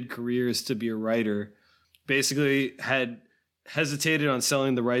pivoted careers to be a writer, basically had hesitated on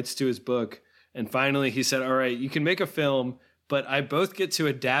selling the rights to his book. And finally, he said, all right, you can make a film, but I both get to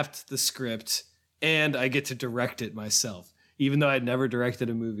adapt the script and I get to direct it myself, even though I'd never directed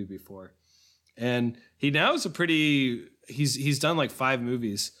a movie before. And he now is he's done 5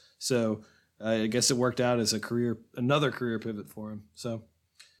 movies. So I guess it worked out as another career pivot for him. So,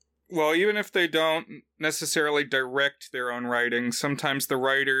 well, even if they don't necessarily direct their own writing, sometimes the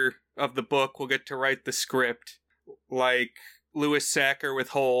writer of the book will get to write the script, like Louis Sacker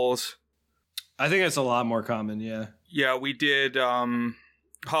with Holes. I think that's a lot more common, yeah. Yeah, we did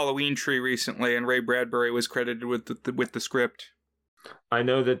Halloween Tree recently, and Ray Bradbury was credited with the script. I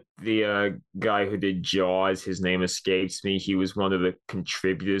know that the guy who did Jaws, his name escapes me. He was one of the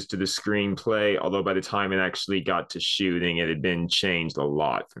contributors to the screenplay, although by the time it actually got to shooting, it had been changed a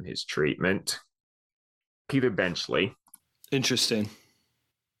lot from his treatment. Peter Benchley. Interesting.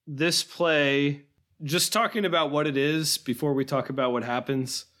 This play, just talking about what it is before we talk about what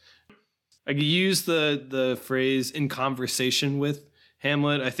happens, I could use the phrase "in conversation with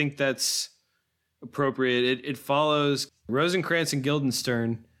Hamlet." I think that's appropriate. It follows Rosencrantz and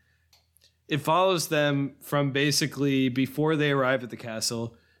Guildenstern. it follows them from basically before they arrive at the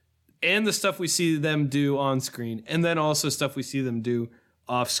castle and the stuff we see them do on screen, and then also stuff we see them do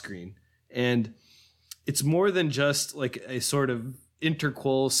off screen. And it's more than just like a sort of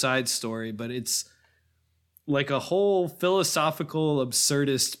interquel side story, but it's like a whole philosophical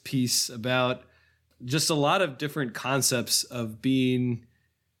absurdist piece about just a lot of different concepts of being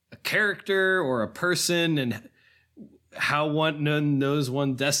a character or a person and how one knows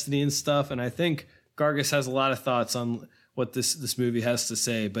one destiny and stuff. And I think Gargus has a lot of thoughts on what this movie has to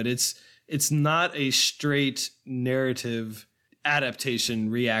say, but it's not a straight narrative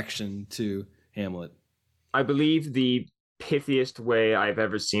adaptation reaction to Hamlet. I believe the pithiest way I've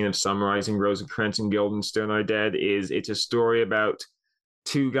ever seen of summarizing Rosencrantz and Guildenstern Are Dead is it's a story about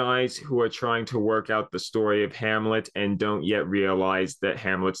two guys who are trying to work out the story of Hamlet and don't yet realize that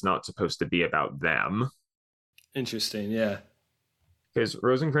Hamlet's not supposed to be about them. Interesting, yeah. Because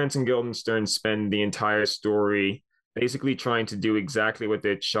Rosencrantz and Guildenstern spend the entire story basically trying to do exactly what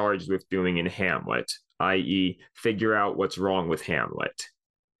they're charged with doing in Hamlet, i.e., figure out what's wrong with Hamlet.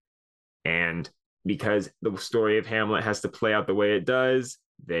 And because the story of Hamlet has to play out the way it does,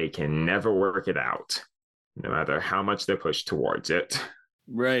 they can never work it out, no matter how much they're pushed towards it.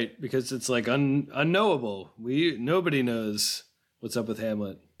 Right, because it's like unknowable. Nobody knows what's up with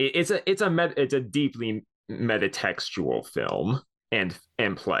Hamlet. It's a deeply metatextual film and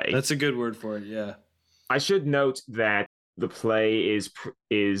play. That's a good word for it, yeah. I should note that the play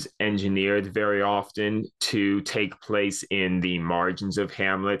is engineered very often to take place in the margins of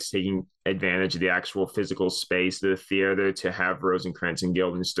Hamlet, taking advantage of the actual physical space of the theater to have Rosencrantz and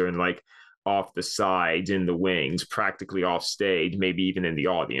Guildenstern like off the sides, in the wings, practically off stage, maybe even in the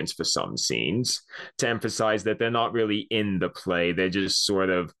audience for some scenes, to emphasize that they're not really in the play. They're just sort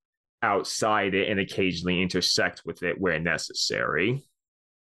of outside it and occasionally intersect with it where necessary.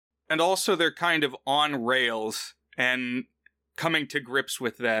 And also they're kind of on rails and coming to grips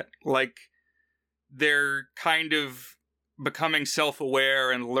with that. Like, they're kind of becoming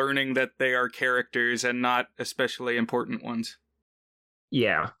self-aware and learning that they are characters and not especially important ones.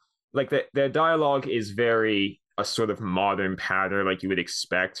 Yeah. Like, their dialogue is very a sort of modern pattern like you would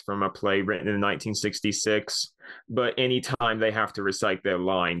expect from a play written in 1966. But anytime they have to recite their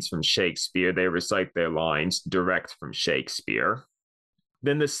lines from Shakespeare, they recite their lines direct from Shakespeare.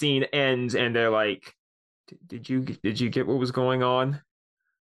 Then the scene ends and they're like, did you get what was going on?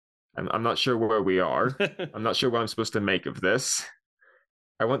 I'm not sure where we are. I'm not sure what I'm supposed to make of this.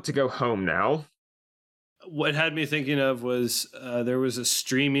 I want to go home now. What had me thinking of was there was a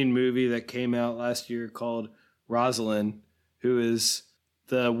streaming movie that came out last year called Rosalind, who is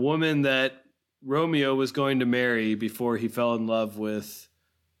the woman that Romeo was going to marry before he fell in love with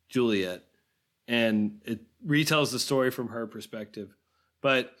Juliet. And it retells the story from her perspective.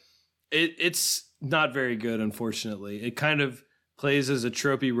 But it's not very good, unfortunately. It kind of plays as a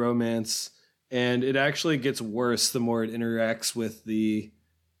tropey romance, and it actually gets worse the more it interacts with the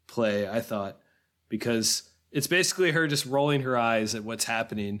play, I thought, because it's basically her just rolling her eyes at what's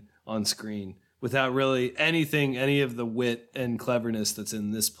happening on screen without really any of the wit and cleverness that's in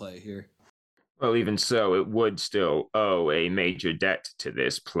this play here. Well, even so, it would still owe a major debt to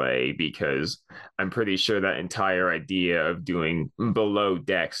this play, because I'm pretty sure that entire idea of doing below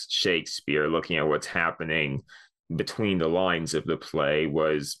decks Shakespeare, looking at what's happening between the lines of the play,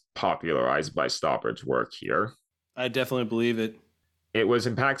 was popularized by Stoppard's work here. I definitely believe it. It was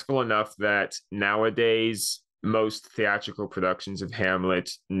impactful enough that nowadays most theatrical productions of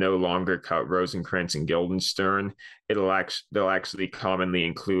Hamlet no longer cut Rosencrantz and Guildenstern. They'll actually commonly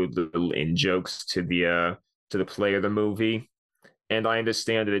include little in-jokes to the play or the movie. And I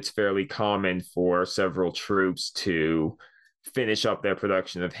understand that it's fairly common for several troupes to finish up their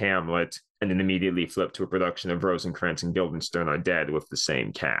production of Hamlet and then immediately flip to a production of Rosencrantz and Guildenstern Are Dead with the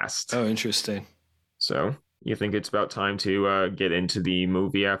same cast. Oh, interesting. So you think it's about time to get into the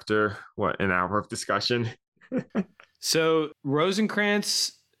movie after, an hour of discussion? So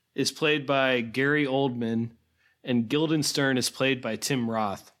Rosencrantz is played by Gary Oldman, and Guildenstern is played by Tim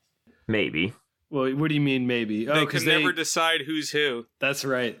Roth. Maybe. Well, what do you mean maybe? They can never decide who's who. That's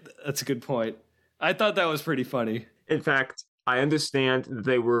right. That's a good point. I thought that was pretty funny. In fact, I understand that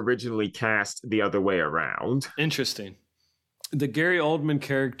they were originally cast the other way around. Interesting. The Gary Oldman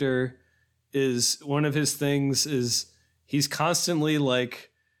character is one of his things is he's constantly like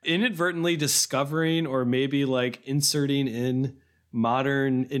inadvertently discovering or maybe like inserting in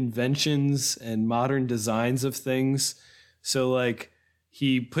modern inventions and modern designs of things. So like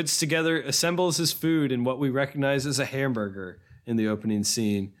he assembles his food in what we recognize as a hamburger in the opening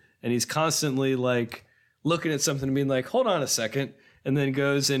scene. And he's constantly like looking at something and being like, hold on a second. and then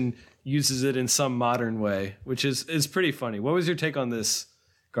goes and uses it in some modern way, which is pretty funny. What was your take on this,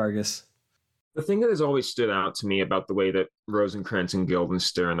 Gargus? The thing that has always stood out to me about the way that Rosencrantz and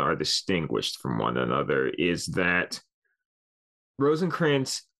Guildenstern are distinguished from one another is that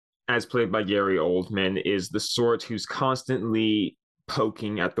Rosencrantz, as played by Gary Oldman, is the sort who's constantly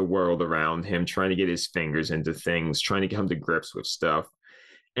poking at the world around him, trying to get his fingers into things, trying to come to grips with stuff.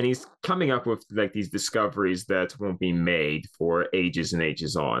 And he's coming up with like these discoveries that won't be made for ages and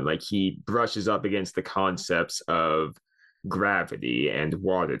ages on. Like he brushes up against the concepts of gravity and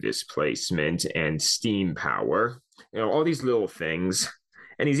water displacement and steam power, all these little things.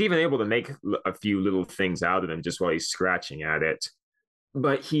 And he's even able to make a few little things out of them just while he's scratching at it.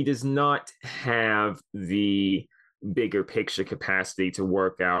 But he does not have the bigger picture capacity to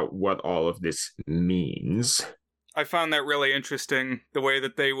work out what all of this means. I found that really interesting, the way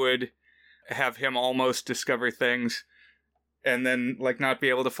that they would have him almost discover things and then like not be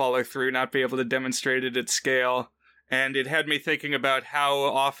able to follow through, not be able to demonstrate it at scale. And it had me thinking about how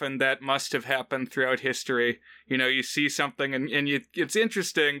often that must have happened throughout history. You see something and it's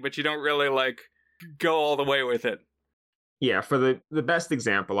interesting, but you don't really like go all the way with it. Yeah, for the best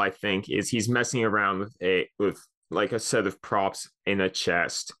example, I think, is he's messing around with like a set of props in a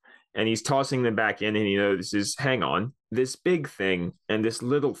chest. And he's tossing them back in and he notices, hang on, this big thing and this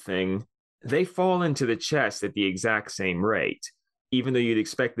little thing, they fall into the chest at the exact same rate, even though you'd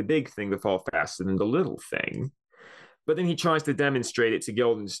expect the big thing to fall faster than the little thing. But then he tries to demonstrate it to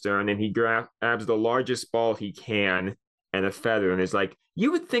Guildenstern and he grabs the largest ball he can and a feather and is like,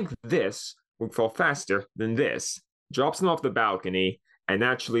 you would think this would fall faster than this. Drops him off the balcony. And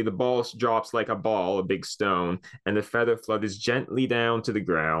naturally, the ball drops like a ball, a big stone, and the feather flutters gently down to the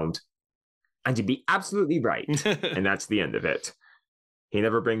ground. And you'd be absolutely right. And that's the end of it. He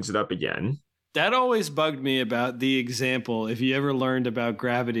never brings it up again. That always bugged me about the example. If you ever learned about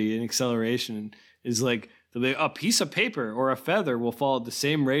gravity and acceleration, is like a piece of paper or a feather will fall at the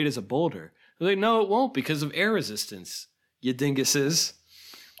same rate as a boulder. They're like, no, it won't because of air resistance, you dinguses.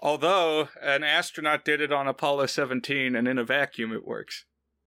 Although an astronaut did it on Apollo 17 and in a vacuum it works.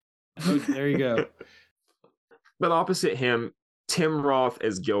 Oh, there you go. But opposite him, Tim Roth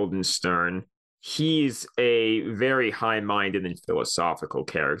as Guildenstern, he's a very high-minded and philosophical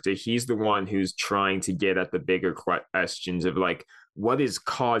character. He's the one who's trying to get at the bigger questions of like, what is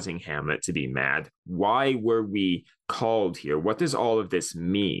causing Hamlet to be mad? Why were we called here? What does all of this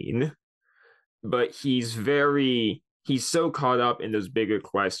mean? But he's so caught up in those bigger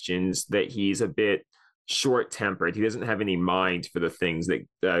questions that he's a bit short-tempered. He doesn't have any mind for the things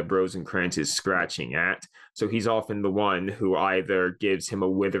that Rosencrantz is scratching at. So he's often the one who either gives him a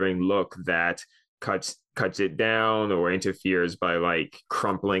withering look that cuts it down or interferes by like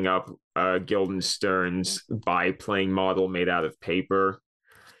crumpling up Guildenstern's biplane model made out of paper.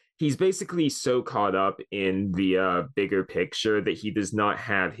 He's basically so caught up in the bigger picture that he does not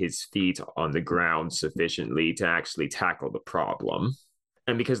have his feet on the ground sufficiently to actually tackle the problem.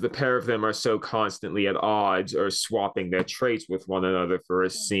 And because the pair of them are so constantly at odds or swapping their traits with one another for a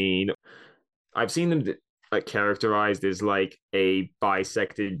scene, I've seen them characterized as like a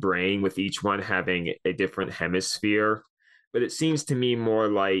bisected brain with each one having a different hemisphere. But it seems to me more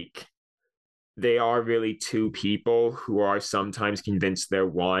like they are really two people who are sometimes convinced they're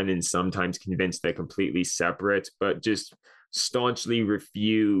one and sometimes convinced they're completely separate, but just staunchly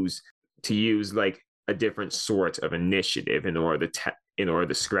refuse to use like a different sort of initiative in order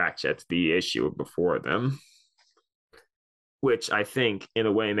to scratch at the issue before them. Which I think in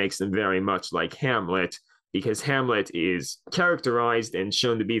a way makes them very much like Hamlet, because Hamlet is characterized and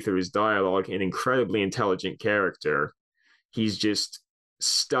shown to be through his dialogue an incredibly intelligent character. He's just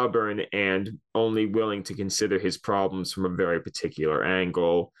stubborn and only willing to consider his problems from a very particular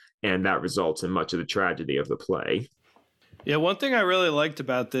angle, and that results in much of the tragedy of the play. Yeah, one thing I really liked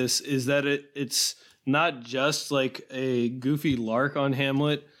about this is that it's not just like a goofy lark on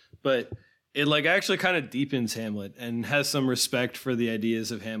Hamlet, but it like actually kind of deepens Hamlet and has some respect for the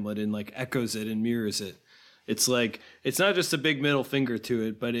ideas of Hamlet and like echoes it and mirrors it. It's like, it's not just a big middle finger to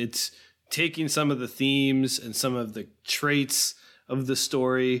it, but it's taking some of the themes and some of the traits of the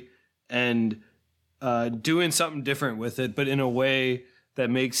story and doing something different with it, but in a way that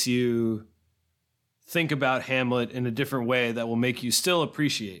makes you think about Hamlet in a different way that will make you still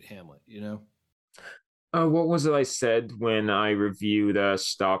appreciate Hamlet, you know? What was it I said when I reviewed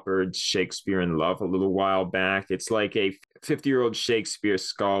Stoppard's Shakespeare in Love a little while back? It's like a 50-year-old Shakespeare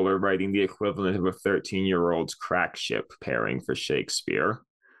scholar writing the equivalent of a 13-year-old's crack ship pairing for Shakespeare.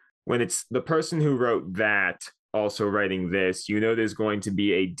 When it's the person who wrote that also writing this, there's going to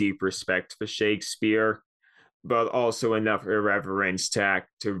be a deep respect for Shakespeare. but also enough irreverence to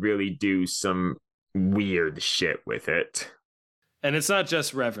really do some weird shit with it. And it's not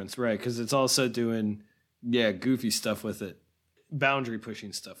just reverence, right? Because it's also doing, goofy stuff with it. Boundary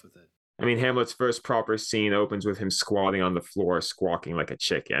pushing stuff with it. I mean, Hamlet's first proper scene opens with him squatting on the floor, squawking like a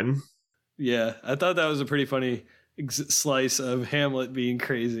chicken. Yeah, I thought that was a pretty funny slice of Hamlet being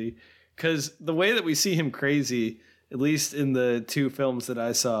crazy. Because the way that we see him crazy, at least in the two films that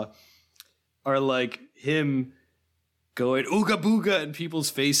I saw, are like him going ooga booga in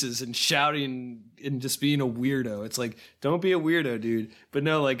people's faces and shouting and just being a weirdo. It's like, don't be a weirdo, dude. But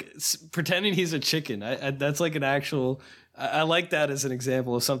no, like pretending he's a chicken. That's like an actual... I like that as an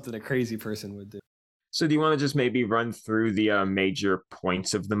example of something a crazy person would do. So do you want to just maybe run through the major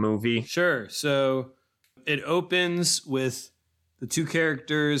points of the movie? Sure. So it opens with the two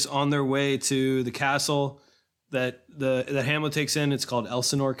characters on their way to the castle that Hamlet takes in. It's called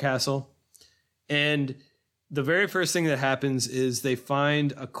Elsinore Castle. And the very first thing that happens is they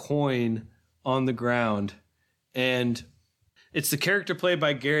find a coin on the ground. And it's the character played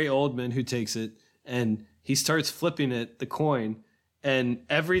by Gary Oldman who takes it. And he starts flipping it, the coin. And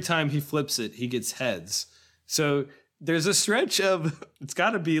every time he flips it, he gets heads. So there's a stretch of, it's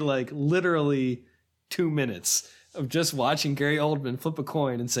got to be like literally 2 minutes of just watching Gary Oldman flip a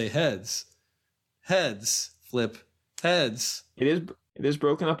coin and say heads, heads, flip, heads. It is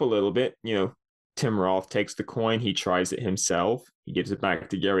broken up a little bit. You know, Tim Roth takes the coin. He tries it himself. He gives it back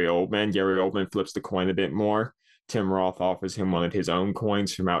to Gary Oldman. Gary Oldman flips the coin a bit more. Tim Roth offers him one of his own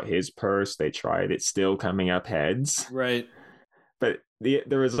coins from out his purse. They tried it, still coming up heads. Right. But the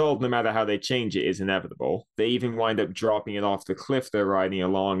result, no matter how they change it, is inevitable. They even wind up dropping it off the cliff they're riding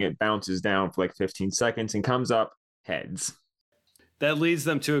along. It bounces down for like 15 seconds and comes up heads. That leads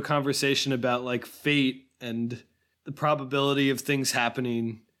them to a conversation about like fate and the probability of things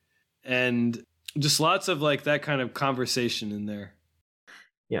happening and just lots of like that kind of conversation in there.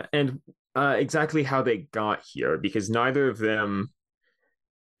 Yeah, and exactly how they got here, because neither of them,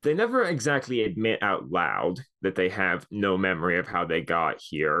 they never exactly admit out loud that they have no memory of how they got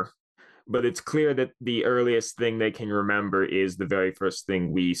here. But it's clear that the earliest thing they can remember is the very first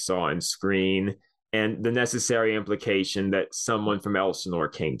thing we saw on screen, and the necessary implication that someone from Elsinore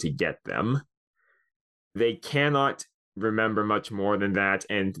came to get them. They cannot remember much more than that,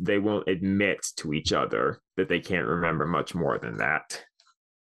 and they won't admit to each other that they can't remember much more than that.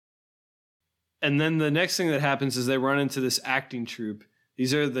 And then the next thing that happens is they run into this acting troupe.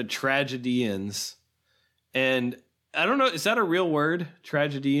 These are the tragedians. And I don't know, is that a real word?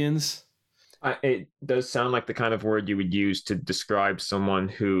 Tragedians? It does sound like the kind of word you would use to describe someone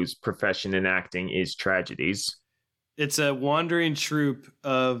whose profession in acting is tragedies. It's a wandering troupe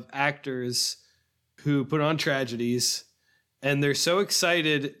of actors who put on tragedies, and they're so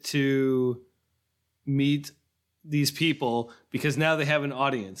excited to meet these people because now they have an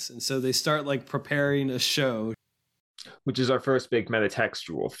audience. And so they start like preparing a show. Which is our first big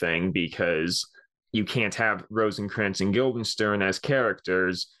metatextual thing, because you can't have Rosencrantz and Guildenstern as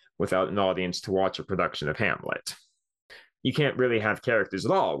characters without an audience to watch a production of Hamlet. You can't really have characters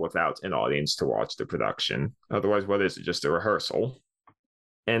at all without an audience to watch the production. Otherwise, what is it? Just a rehearsal?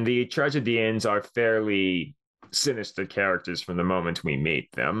 And the tragedians are fairly sinister characters from the moment we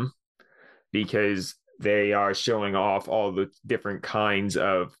meet them, because they are showing off all the different kinds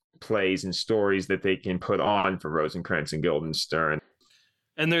of plays and stories that they can put on for Rosencrantz and Guildenstern.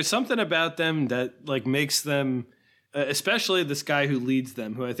 And there's something about them that like makes them, especially this guy who leads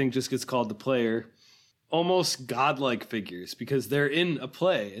them, who I think just gets called the player, almost godlike figures, because they're in a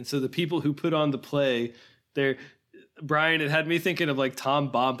play. And so the people who put on the play, Brian, it had me thinking of like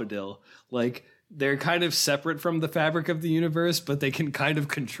Tom Bombadil. Like they're kind of separate from the fabric of the universe, but they can kind of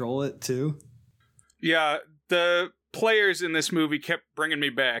control it too. Yeah, the players in this movie kept bringing me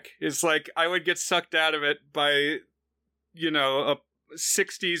back. It's like I would get sucked out of it by, a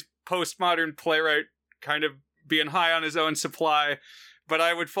 60s postmodern playwright kind of being high on his own supply, but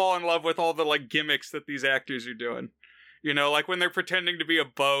I would fall in love with all the like gimmicks that these actors are doing. Like when they're pretending to be a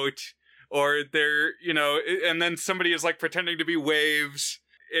boat, or they're, and then somebody is like pretending to be waves.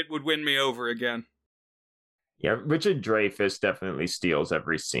 It would win me over again. Yeah, Richard Dreyfuss definitely steals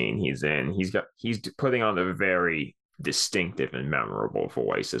every scene he's in. He's putting on a very distinctive and memorable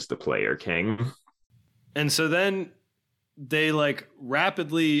voice as the player king. And so then they like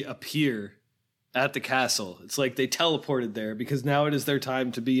rapidly appear at the castle. It's like they teleported there because now it is their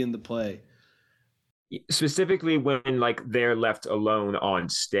time to be in the play. Specifically when like they're left alone on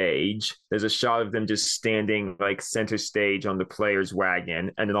stage, there's a shot of them just standing like center stage on the player's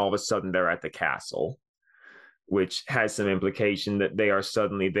wagon, and then all of a sudden they're at the castle. which has some implication that they are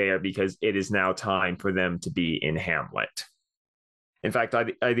suddenly there because it is now time for them to be in Hamlet. In fact,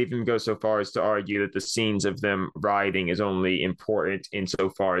 I'd even go so far as to argue that the scenes of them riding is only important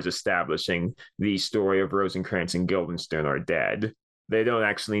insofar as establishing the story of Rosencrantz and Guildenstern are dead. They don't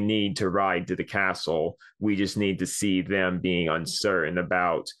actually need to ride to the castle. We just need to see them being uncertain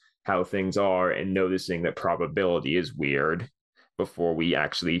about how things are and noticing that probability is weird before we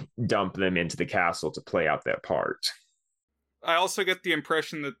actually dump them into the castle to play out that part. I also get the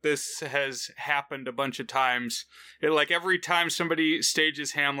impression that this has happened a bunch of times. Like every time somebody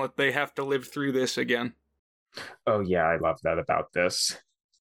stages Hamlet, they have to live through this again. Oh yeah, I love that about this.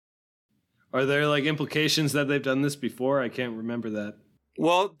 Are there like implications that they've done this before? I can't remember that.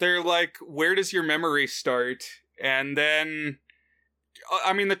 Well, they're like, where does your memory start? And then,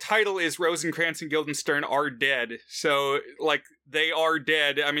 I mean, the title is Rosencrantz and Guildenstern are dead. So, like, they are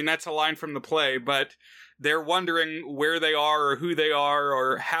dead. I mean, that's a line from the play, but they're wondering where they are or who they are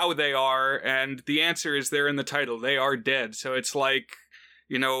or how they are, and the answer is there in the title. They are dead. So it's like,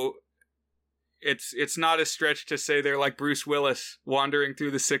 you know, it's not a stretch to say they're like Bruce Willis wandering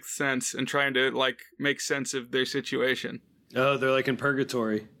through the sixth sense and trying to, like, make sense of their situation. Oh, they're like in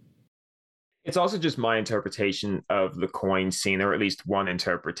purgatory. It's also just my interpretation of the coin scene, or at least one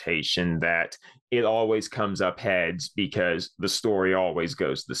interpretation, that it always comes up heads because the story always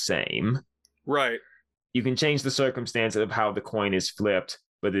goes the same. Right. You can change the circumstance of how the coin is flipped,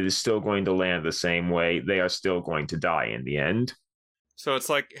 but it is still going to land the same way. They are still going to die in the end. So it's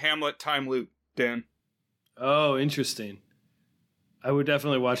like Hamlet time loop, Dan. Oh, interesting. I would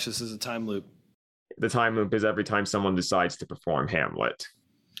definitely watch this as a time loop. The time loop is every time someone decides to perform Hamlet.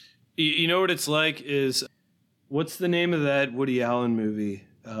 You know what it's like is, what's the name of that Woody Allen movie?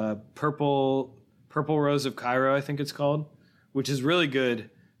 Purple Rose of Cairo, I think it's called, which is really good.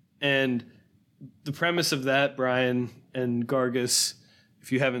 And the premise of that, Brian and Gargus,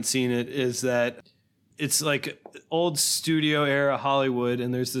 if you haven't seen it, is that it's like old studio era Hollywood,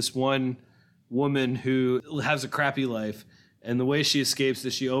 and there's this one woman who has a crappy life, and the way she escapes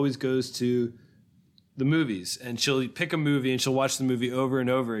is she always goes to the movies, and she'll pick a movie and she'll watch the movie over and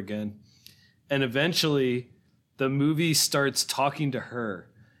over again, and eventually the movie starts talking to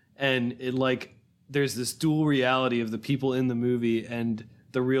her, and it like there's this dual reality of the people in the movie and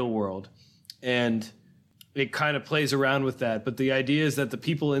the real world. And it kind of plays around with that. But the idea is that the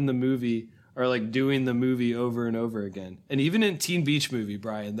people in the movie are like doing the movie over and over again. And even in Teen Beach Movie,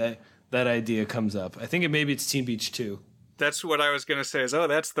 Brian, that idea comes up. I think maybe it's Teen Beach 2. That's what I was going to say is,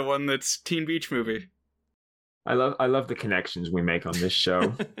 that's the one that's Teen Beach Movie. I love the connections we make on this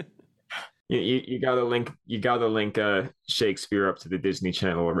show. you gotta link Shakespeare up to the Disney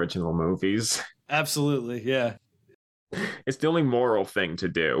Channel original movies. Absolutely, yeah. It's the only moral thing to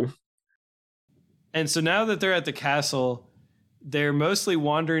do. And so now that they're at the castle, they're mostly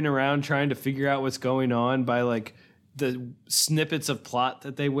wandering around trying to figure out what's going on by like the snippets of plot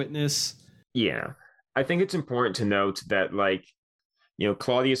that they witness. Yeah. I think it's important to note that, like, you know,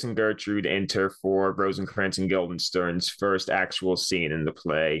 Claudius and Gertrude enter for Rosencrantz and Guildenstern's first actual scene in the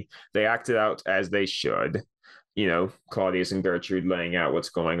play. They acted out as they should. You know, Claudius and Gertrude laying out what's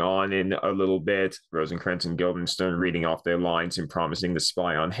going on in a little bit, Rosencrantz and Guildenstern reading off their lines and promising to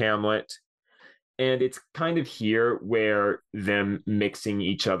spy on Hamlet. And it's kind of here where them mixing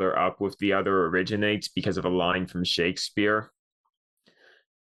each other up with the other originates because of a line from Shakespeare.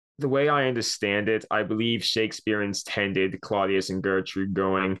 The way I understand it, I believe Shakespeare intended Claudius and Gertrude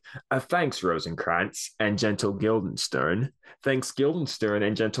going, thanks, Rosencrantz and gentle Guildenstern. Thanks, Guildenstern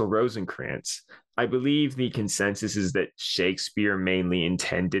and gentle Rosencrantz. I believe the consensus is that Shakespeare mainly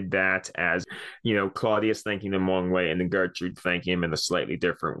intended that as, you know, Claudius thanking them one way and then Gertrude thanking him in a slightly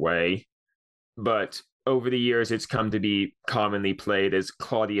different way. But over the years, it's come to be commonly played as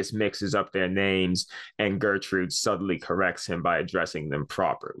Claudius mixes up their names and Gertrude subtly corrects him by addressing them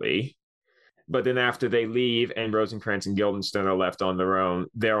properly. But then after they leave and Rosencrantz and Guildenstern are left on their own,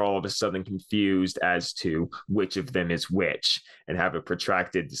 they're all of a sudden confused as to which of them is which and have a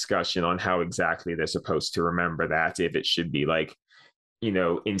protracted discussion on how exactly they're supposed to remember that, if it should be like, you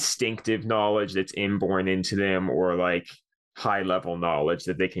know, instinctive knowledge that's inborn into them or like high-level knowledge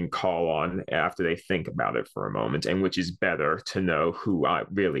that they can call on after they think about it for a moment, and which is better to know who I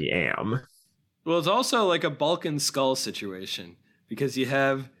really am. Well, it's also like a Balkan skull situation because you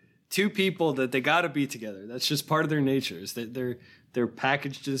have two people that they got to be together. That's just part of their natures. They're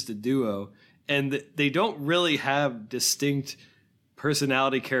packaged as a duo, and they don't really have distinct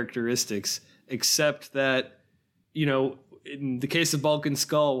personality characteristics, except that, you know, in the case of Balkan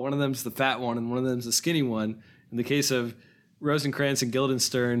Skull, one of them's the fat one and one of them's the skinny one. In the case of Rosencrantz and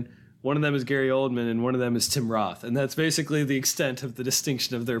Guildenstern, One of them is Gary Oldman and one of them is Tim Roth. And that's basically the extent of the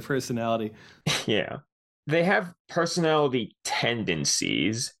distinction of their personality. Yeah. They have personality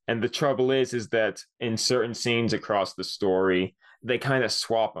tendencies, and the trouble is that in certain scenes across the story, they kind of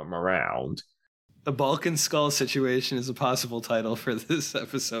swap them around. A Balkan Skull situation is a possible title for this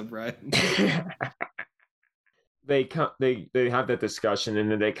episode, Brian. They have that discussion,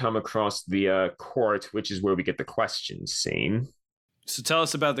 and then they come across the court, which is where we get the question scene. So tell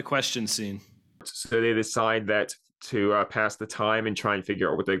us about the question scene. So they decide that to pass the time and try and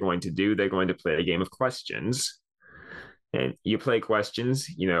figure out what they're going to do, they're going to play a game of questions. And you play questions,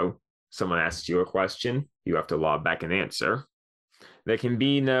 someone asks you a question, you have to lob back an answer. There can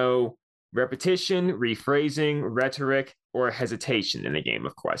be no repetition, rephrasing, rhetoric, or hesitation in a game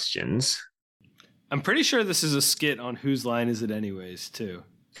of questions. I'm pretty sure this is a skit on Whose Line Is It Anyways, too.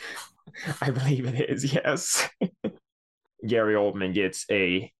 I believe it is, yes. Gary Oldman gets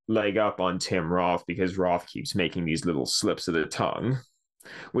a leg up on Tim Roth because Roth keeps making these little slips of the tongue,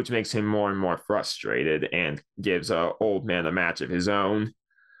 which makes him more and more frustrated and gives Oldman a match of his own.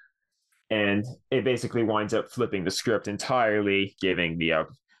 And it basically winds up flipping the script entirely, giving the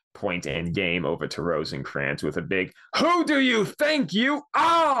point and game over to Rosencrantz with a big, "Who do you think you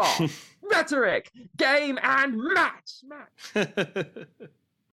are?" Rhetoric, game, and match.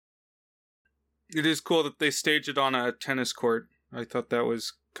 It is cool that they stage it on a tennis court. I thought that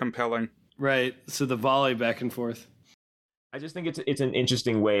was compelling. Right. So the volley back and forth. I just think it's an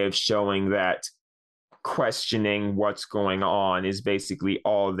interesting way of showing that questioning what's going on is basically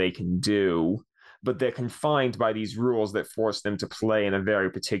all they can do, but they're confined by these rules that force them to play in a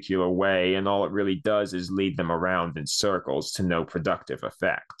very particular way, and all it really does is lead them around in circles to no productive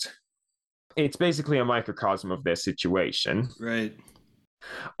effect. It's basically a microcosm of their situation. Right.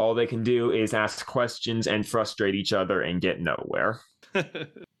 All they can do is ask questions and frustrate each other and get nowhere.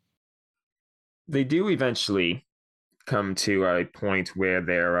 They do eventually come to a point where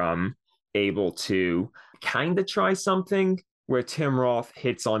they're able to kind of try something, where Tim Roth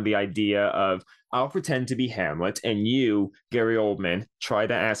hits on the idea of, "I'll pretend to be Hamlet, and you, Gary Oldman, try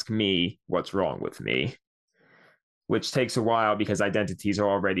to ask me what's wrong with me," which takes a while because identities are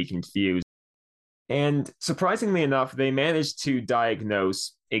already confused. And surprisingly enough, they managed to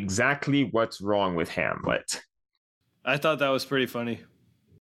diagnose exactly what's wrong with Hamlet. I thought that was pretty funny.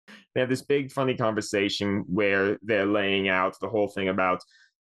 They have this big, funny conversation where they're laying out the whole thing about,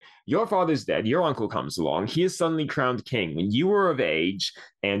 your father's dead, your uncle comes along, he is suddenly crowned king when you were of age,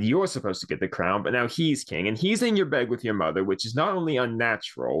 and you're supposed to get the crown, but now he's king, and he's in your bed with your mother, which is not only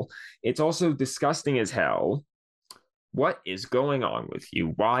unnatural, it's also disgusting as hell. What is going on with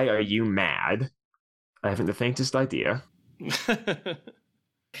you? Why are you mad? I haven't the faintest idea.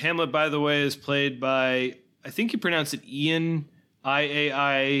 Hamlet, by the way, is played by, I think you pronounce it Ian,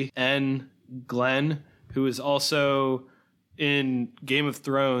 Ian Glenn, who is also in Game of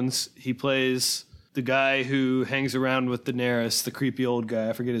Thrones. He plays the guy who hangs around with Daenerys, the creepy old guy.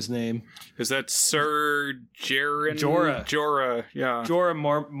 I forget his name. Is that Sir Jorah? Jorah, yeah.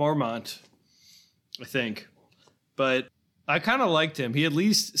 Jorah Mormont, I think. But I kind of liked him. He at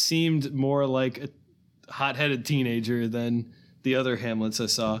least seemed more like a hot-headed teenager than the other Hamlets I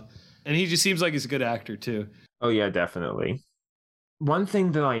saw. And he just seems like he's a good actor, too. Oh, yeah, definitely. One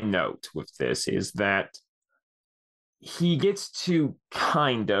thing that I note with this is that he gets to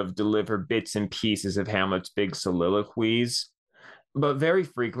kind of deliver bits and pieces of Hamlet's big soliloquies, but very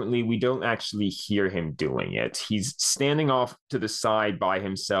frequently we don't actually hear him doing it. He's standing off to the side by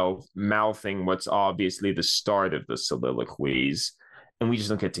himself, mouthing what's obviously the start of the soliloquies, and we just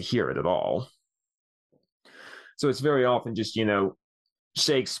don't get to hear it at all. So it's very often just,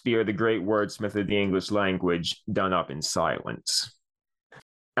 Shakespeare, the great wordsmith of the English language, done up in silence.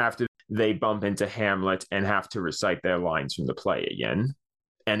 After they bump into Hamlet and have to recite their lines from the play again.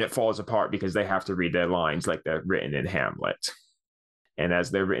 And it falls apart because they have to read their lines like they're written in Hamlet. And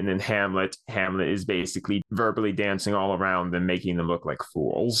as they're written in Hamlet, Hamlet is basically verbally dancing all around them, making them look like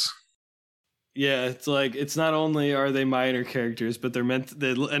fools. Yeah, it's like, it's not only are they minor characters, but they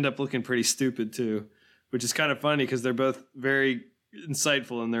end up looking pretty stupid too, which is kind of funny because they're both very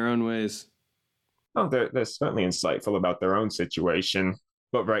insightful in their own ways. Oh, they're certainly insightful about their own situation.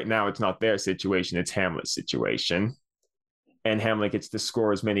 But right now, it's not their situation, it's Hamlet's situation. And Hamlet gets to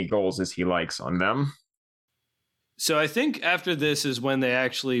score as many goals as he likes on them. So I think after this is when they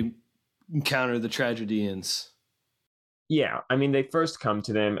actually encounter the tragedians. Yeah, I mean, they first come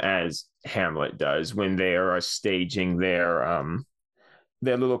to them as Hamlet does when they are staging their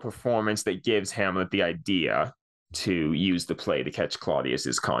little performance that gives Hamlet the idea to use the play to catch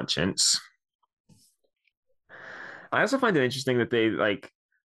Claudius's conscience. I also find it interesting that they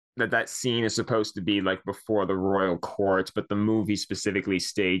that scene is supposed to be like before the royal court, but the movie specifically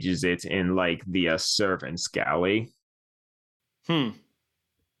stages it in like the servants' galley.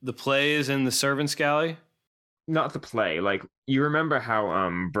 The play is in the servants' galley? Not the play. Like, you remember how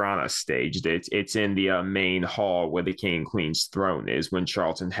Brana staged it? It's in the main hall where the king and queen's throne is, when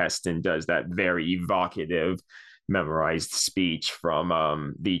Charlton Heston does that very evocative, memorized speech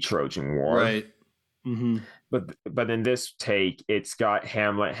from the Trojan War. Right. Mm-hmm. But in this take, it's got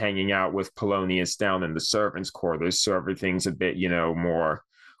Hamlet hanging out with Polonius down in the servants' quarters, so everything's a bit, more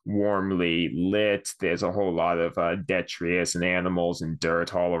warmly lit. There's a whole lot of detritus and animals and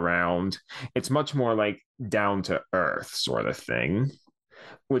dirt all around. It's much more like down to earth sort of thing,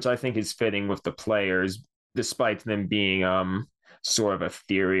 which I think is fitting with the players, despite them being sort of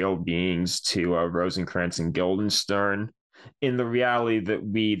ethereal beings to Rosencrantz and Guildenstern. In the reality that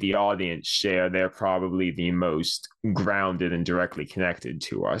we, the audience, share, they're probably the most grounded and directly connected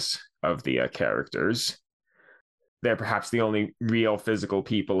to us of the characters. They're perhaps the only real physical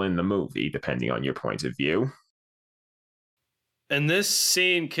people in the movie, depending on your point of view. And this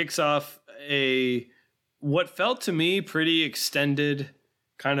scene kicks off what felt to me pretty extended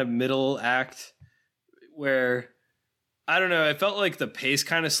kind of middle act where, I don't know, it felt like the pace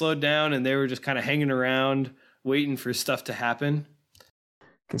kind of slowed down and they were just kind of hanging around waiting for stuff to happen.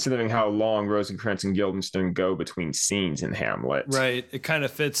 Considering how long Rosencrantz and Guildenstern go between scenes in Hamlet. Right. It kind of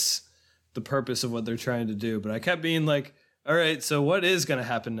fits the purpose of what they're trying to do. But I kept being like, all right, so what is going to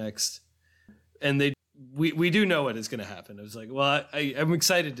happen next? And we do know what is going to happen. I was like, well, I'm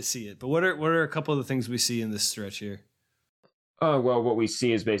excited to see it. But what are a couple of the things we see in this stretch here? Well, what we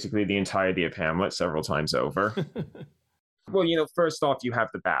see is basically the entirety of Hamlet several times over. Well, first off, you have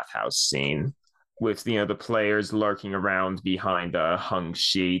the bathhouse scene with, the players lurking around behind hung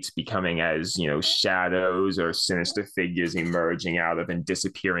sheets, becoming as, shadows or sinister figures emerging out of and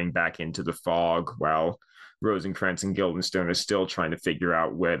disappearing back into the fog, while Rosencrantz and Guildenstern are still trying to figure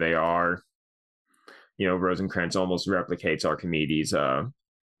out where they are. Rosencrantz almost replicates Archimedes'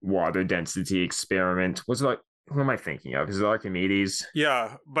 water density experiment. Was it like, who am I thinking of? Is it Archimedes?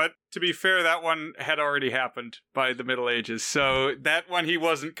 Yeah, but to be fair, that one had already happened by the Middle Ages, so that one he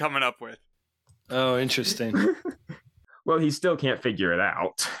wasn't coming up with. Oh, interesting. Well, he still can't figure it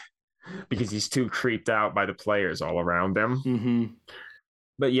out because he's too creeped out by the players all around him. Mm-hmm.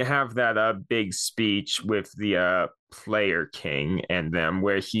 But you have that big speech with the player king and them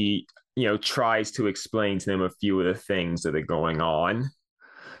where he, tries to explain to them a few of the things that are going on.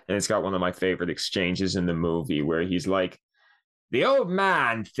 And it's got one of my favorite exchanges in the movie where he's like, the old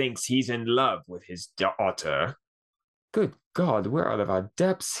man thinks he's in love with his daughter. Good God, we're out of our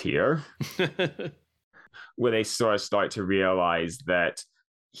depths here. Where they sort of start to realize that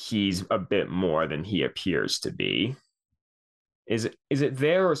he's a bit more than he appears to be. Is it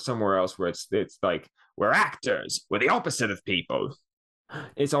there or somewhere else where it's like, we're actors, we're the opposite of people?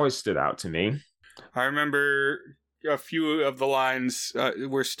 It's always stood out to me. I remember a few of the lines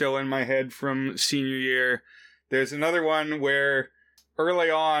were still in my head from senior year. There's another one where early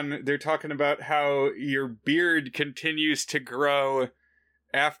on, they're talking about how your beard continues to grow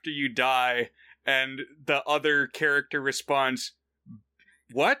after you die, and the other character responds,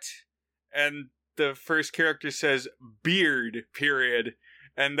 what? And the first character says, beard, period.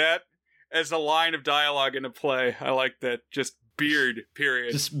 And that, as a line of dialogue in a play, I like that. Just beard,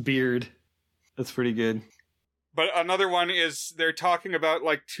 period. Just beard. That's pretty good. But another one is, they're talking about,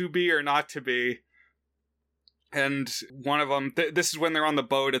 like, to be or not to be. And one of them, this is when they're on the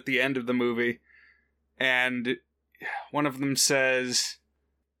boat at the end of the movie, and one of them says,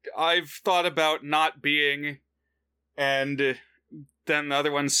 I've thought about not being, and then the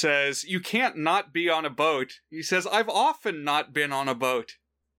other one says, you can't not be on a boat. He says, I've often not been on a boat.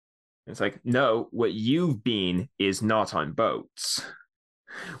 It's like, no, what you've been is not on boats.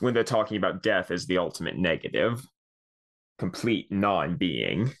 When they're talking about death as the ultimate negative, complete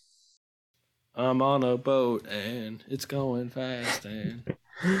non-being. I'm on a boat and it's going fast. And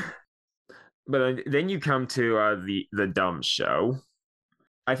But then you come to the dumb show.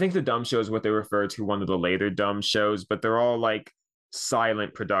 I think the dumb show is what they refer to one of the later dumb shows, but they're all like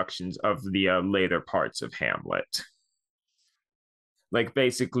silent productions of the later parts of Hamlet. Like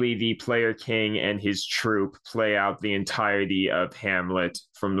basically the player king and his troupe play out the entirety of Hamlet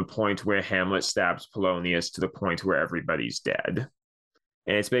from the point where Hamlet stabs Polonius to the point where everybody's dead.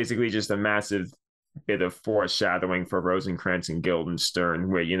 And it's basically just a massive bit of foreshadowing for Rosencrantz and Guildenstern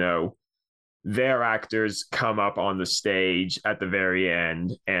where, you know, their actors come up on the stage at the very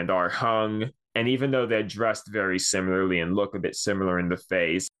end and are hung. And even though they're dressed very similarly and look a bit similar in the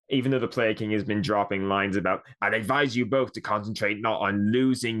face, even though the Player King has been dropping lines about, I'd advise you both to concentrate not on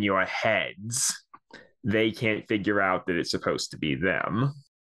losing your heads, they can't figure out that it's supposed to be them.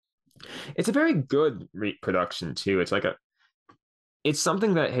 It's a very good production too. It's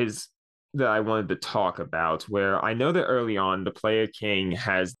something that I wanted to talk about, where I know that early on the Player King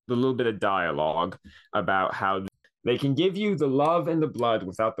has a little bit of dialogue about how they can give you the love and the blood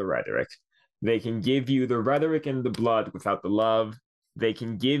without the rhetoric. They can give you the rhetoric and the blood without the love. They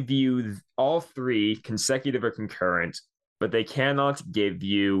can give you all three consecutive or concurrent, but they cannot give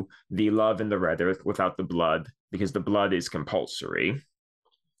you the love and the rhetoric without the blood, because the blood is compulsory.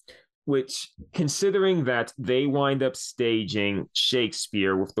 Which, considering that they wind up staging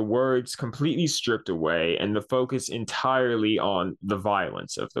Shakespeare with the words completely stripped away and the focus entirely on the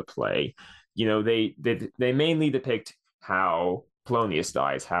violence of the play, they mainly depict how Polonius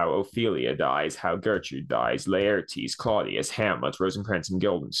dies, how Ophelia dies, how Gertrude dies, Laertes, Claudius, Hamlet, Rosencrantz, and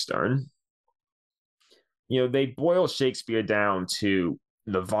Guildenstern. They boil Shakespeare down to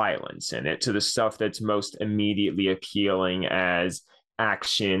the violence in it, to the stuff that's most immediately appealing as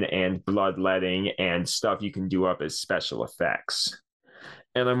action and bloodletting and stuff you can do up as special effects.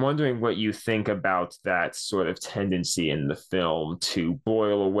 And I'm wondering what you think about that sort of tendency in the film to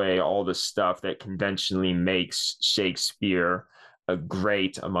boil away all the stuff that conventionally makes Shakespeare a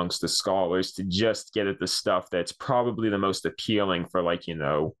great amongst the scholars, to just get at the stuff that's probably the most appealing for,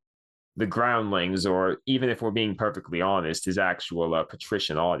 the groundlings, or even if we're being perfectly honest, his actual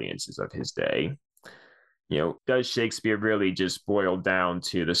patrician audiences of his day. Does Shakespeare really just boil down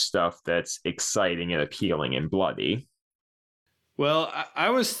to the stuff that's exciting and appealing and bloody? Well,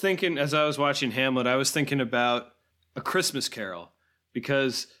 I was thinking, as I was watching Hamlet, I was thinking about A Christmas Carol,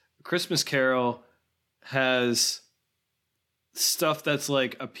 because A Christmas Carol has stuff that's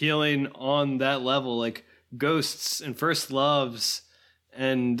appealing on that level, like ghosts and first loves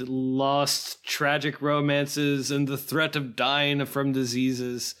and lost tragic romances and the threat of dying from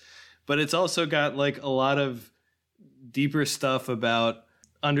diseases. But it's also got a lot of deeper stuff about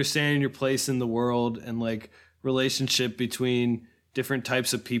understanding your place in the world and relationship between different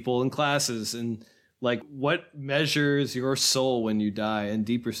types of people and classes, and what measures your soul when you die, and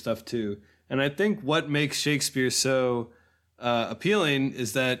deeper stuff too. And I think what makes Shakespeare so appealing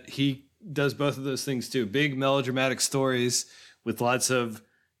is that he does both of those things too. Big melodramatic stories with lots of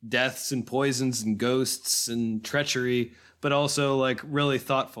deaths and poisons and ghosts and treachery, but also really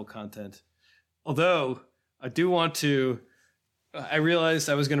thoughtful content. Although I realized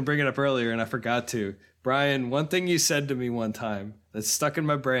I was going to bring it up earlier and I forgot to. Brian, one thing you said to me one time that's stuck in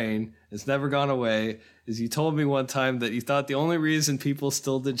my brain, it's never gone away, is you told me one time that you thought the only reason people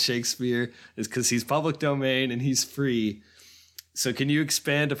still did Shakespeare is because he's public domain and he's free. So can you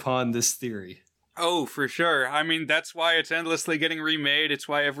expand upon this theory? Oh, for sure. I mean, that's why it's endlessly getting remade. It's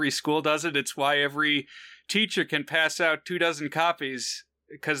why every school does it. It's why every teacher can pass out 24 copies,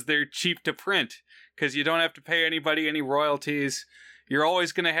 because they're cheap to print, because you don't have to pay anybody any royalties. You're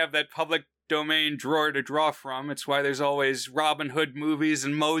always going to have that public domain drawer to draw from. It's why there's always Robin Hood movies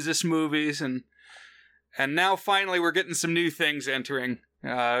and Moses movies, and now finally we're getting some new things entering.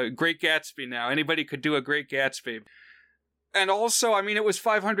 Great Gatsby now. Anybody could do a Great Gatsby. And also, I mean, it was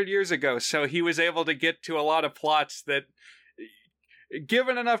 500 years ago, so he was able to get to a lot of plots that,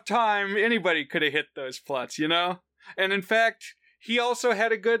 given enough time, anybody could have hit those plots, And in fact, he also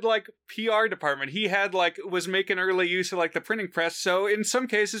had a good, PR department. He had, was making early use of, the printing press, so in some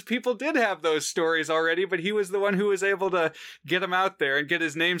cases, people did have those stories already, but he was the one who was able to get them out there and get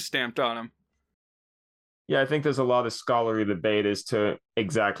his name stamped on them. Yeah, I think there's a lot of scholarly debate as to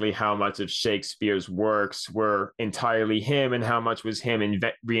exactly how much of Shakespeare's works were entirely him and how much was him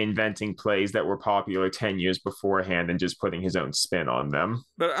reinventing plays that were popular 10 years beforehand and just putting his own spin on them.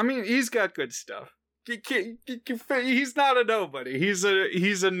 But, I mean, he's got good stuff. He's not a nobody. He's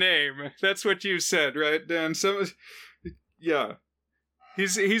a name. That's what you said, right, Dan? Yeah.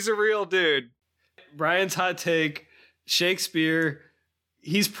 He's a real dude. Brian's hot take, Shakespeare,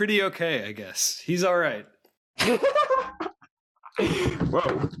 he's pretty okay, I guess. He's all right.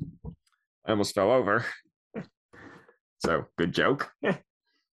 Whoa. I almost fell over. So, good joke.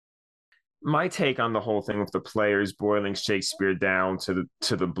 My take on the whole thing with the players boiling Shakespeare down to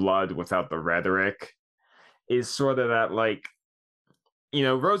the blood without the rhetoric is sort of that,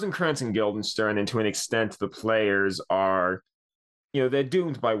 Rosencrantz and Guildenstern, and to an extent the players are, they're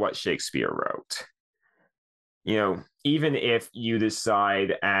doomed by what Shakespeare wrote. Even if you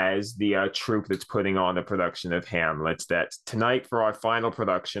decide as the troupe that's putting on the production of Hamlet that tonight for our final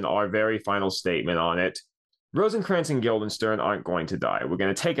production, our very final statement on it, Rosencrantz and Guildenstern aren't going to die. We're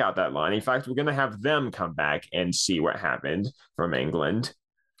going to take out that line. In fact, we're going to have them come back and see what happened from England.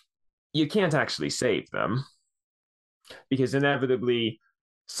 you can't actually save them because inevitably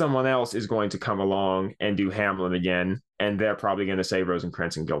someone else is going to come along and do Hamlet again, and they're probably going to say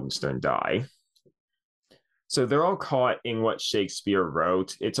Rosencrantz and Guildenstern die. So they're all caught in what Shakespeare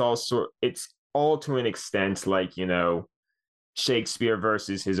wrote. It's all to an extent like, Shakespeare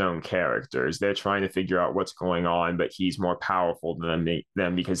versus his own characters. They're trying to figure out what's going on, but he's more powerful than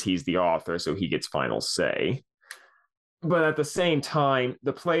them because he's the author, so he gets final say. But at the same time,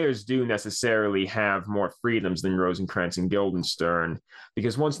 the players do necessarily have more freedoms than Rosencrantz and Guildenstern,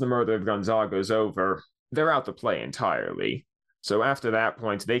 because once the murder of Gonzago's over, they're out to play entirely. So after that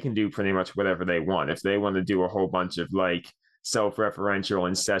point, they can do pretty much whatever they want. If they want to do a whole bunch of self-referential,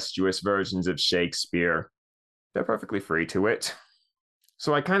 incestuous versions of Shakespeare, they're perfectly free to it.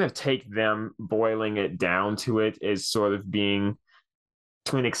 So I kind of take them boiling it down to it as sort of being,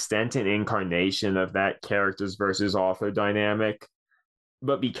 to an extent, an incarnation of that characters versus author dynamic.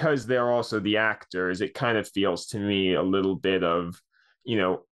 But because they're also the actors, it kind of feels to me a little bit of,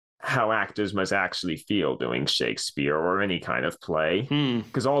 how actors must actually feel doing Shakespeare or any kind of play.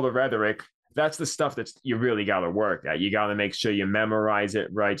 Because all the rhetoric, that's the stuff that you really got to work at. You got to make sure you memorize it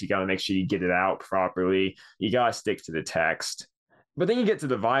right. You got to make sure you get it out properly. You got to stick to the text. But then you get to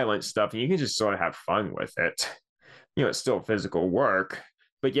the violent stuff and you can just sort of have fun with it. It's still physical work,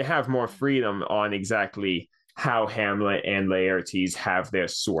 but you have more freedom on exactly how Hamlet and Laertes have their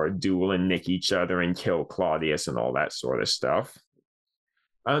sword duel and nick each other and kill Claudius and all that sort of stuff.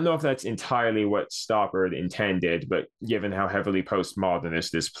 I don't know if that's entirely what Stoppard intended, but given how heavily postmodernist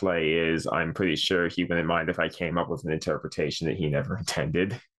this play is, I'm pretty sure he wouldn't mind if I came up with an interpretation that he never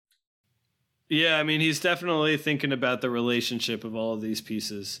intended. Yeah, I mean, he's definitely thinking about the relationship of all of these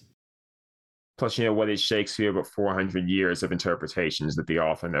pieces. Plus, what is Shakespeare but 400 years of interpretations that the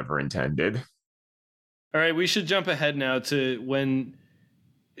author never intended? All right, we should jump ahead now to when...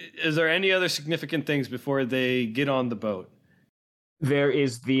 Is there any other significant things before they get on the boat? There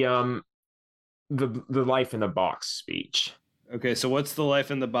is the life in the box speech. Okay, so what's the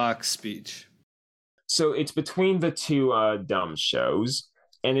life in the box speech? So it's between the two dumb shows,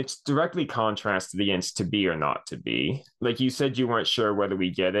 and it's directly contrasted against To Be or Not to Be. Like you said, you weren't sure whether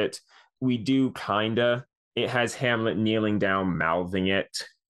we get it. We do, kinda. It has Hamlet kneeling down, mouthing it.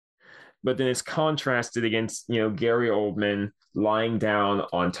 But then it's contrasted against, Gary Oldman lying down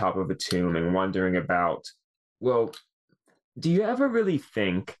on top of a tomb and wondering about, well, do you ever really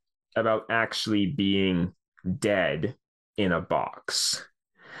think about actually being dead in a box?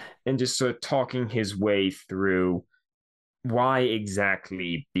 And just sort of talking his way through why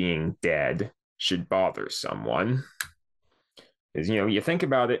exactly being dead should bother someone. Because, you think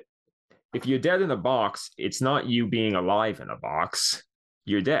about it, if you're dead in a box, it's not you being alive in a box.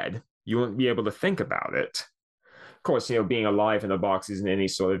 You're dead. You won't be able to think about it. Of course, being alive in a box isn't any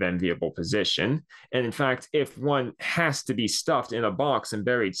sort of enviable position. And in fact, if one has to be stuffed in a box and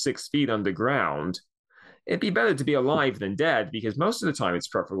buried 6 feet underground, it'd be better to be alive than dead, because most of the time it's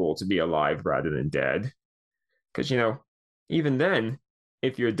preferable to be alive rather than dead. Because, even then,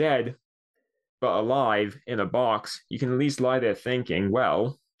 if you're dead but alive in a box, you can at least lie there thinking,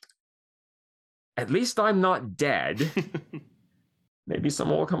 well, at least I'm not dead. Maybe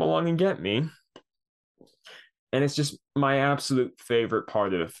someone will come along and get me. And it's just my absolute favorite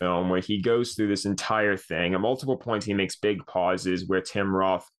part of the film, where he goes through this entire thing. At multiple points, he makes big pauses where Tim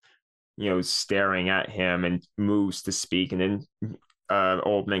Roth, is staring at him and moves to speak. And then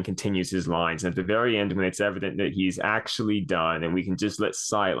Oldman continues his lines. And at the very end, when it's evident that he's actually done and we can just let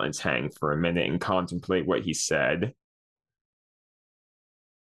silence hang for a minute and contemplate what he said,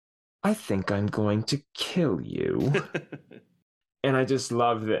 I think I'm going to kill you. And I just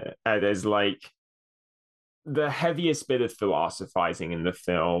love that as the heaviest bit of philosophizing in the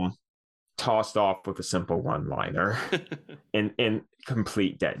film, tossed off with a simple one-liner in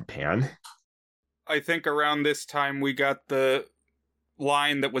complete deadpan. I think around this time we got the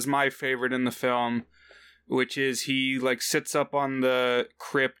line that was my favorite in the film, which is he sits up on the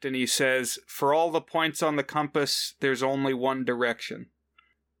crypt and he says, "For all the points on the compass, there's only one direction."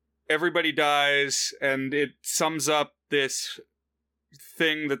 Everybody dies, and it sums up this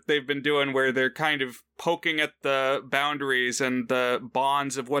thing that they've been doing where they're kind of poking at the boundaries and the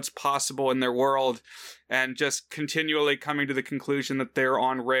bonds of what's possible in their world, and just continually coming to the conclusion that they're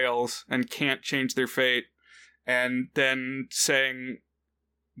on rails and can't change their fate, and then saying,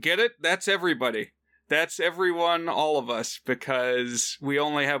 get it? That's everybody. That's everyone, all of us, because we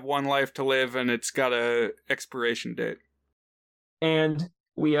only have one life to live and it's got a expiration date. And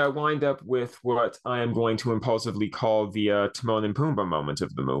we wind up with what I am going to impulsively call the Timon and Pumbaa moment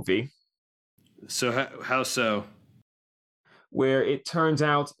of the movie. So how so? where it turns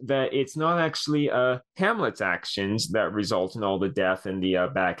out that it's not actually Hamlet's actions that result in all the death in the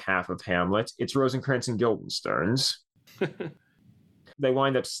back half of Hamlet. It's Rosencrantz and Guildenstern's. They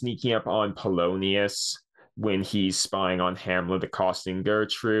wind up sneaking up on Polonius when he's spying on Hamlet, accosting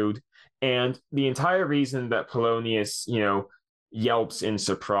Gertrude. And the entire reason that Polonius, yelps in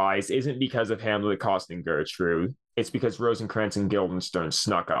surprise isn't because of Hamlet accosting Gertrude. It's because Rosencrantz and Guildenstern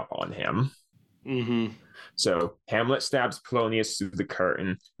snuck up on him. Mm-hmm. So Hamlet stabs Polonius through the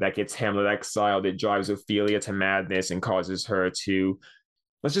curtain. That gets Hamlet exiled. It drives Ophelia to madness and causes her to,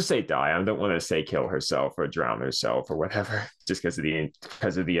 let's just say, die. I don't want to say kill herself or drown herself or whatever, just because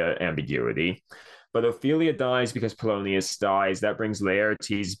of the ambiguity. But Ophelia dies because Polonius dies. That brings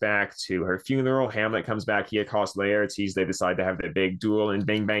Laertes back to her funeral. Hamlet comes back. He accosts Laertes. They decide to have their big duel, and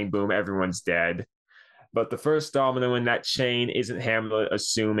bing, bang, boom, everyone's dead. But the first domino in that chain isn't Hamlet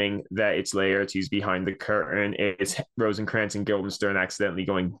assuming that it's Laertes behind the curtain. It's Rosencrantz and Guildenstern accidentally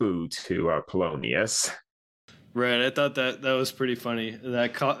going boo to Polonius. Right, I thought that was pretty funny.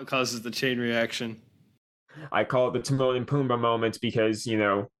 That causes the chain reaction. I call it the Timon and Pumbaa moment because,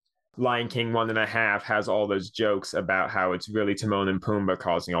 Lion King 1.5 has all those jokes about how it's really Timon and Pumbaa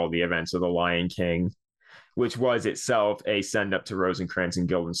causing all the events of the Lion King, which was itself a send-up to Rosencrantz and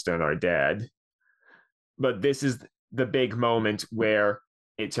Guildenstern are dead. But this is the big moment where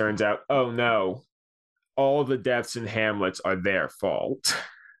it turns out, oh no, all the deaths in Hamlet are their fault.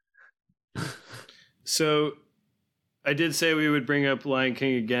 So I did say we would bring up Lion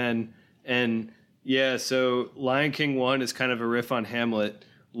King again. And yeah, so Lion King 1 is kind of a riff on Hamlet.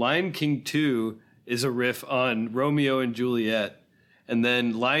 Lion King 2 is a riff on Romeo and Juliet. And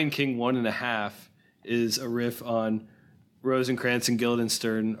then Lion King 1.5 is a riff on Rosencrantz and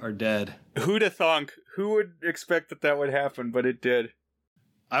Guildenstern are dead. Who'da thunk? Who would expect that would happen, but it did.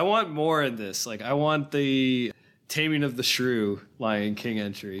 I want more of this. Like, I want the Taming of the Shrew Lion King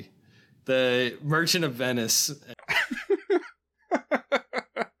entry. The Merchant of Venice.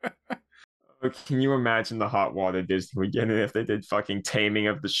 Can you imagine the hot water Disney would get in if they did fucking Taming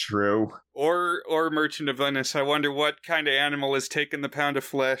of the Shrew? Or Merchant of Venice. I wonder what kind of animal is taking the pound of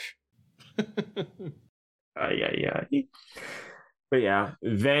flesh. Yeah. But yeah,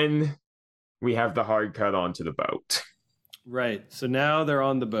 then we have the hard cut onto the boat. Right. So now they're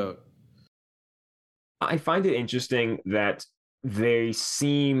on the boat. I find it interesting that they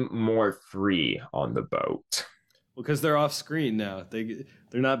seem more free on the boat. Well, because they're off screen now. They're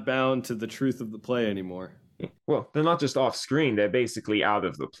not bound to the truth of the play anymore. Well, they're not just off screen, they're basically out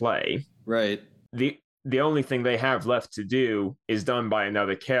of the play. Right. The only thing they have left to do is done by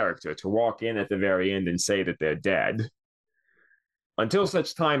another character, to walk in at the very end and say that they're dead. Until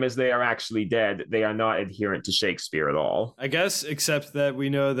such time as they are actually dead, they are not adherent to Shakespeare at all. I guess, except that we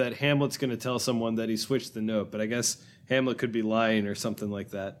know that Hamlet's going to tell someone that he switched the note, but I guess Hamlet could be lying or something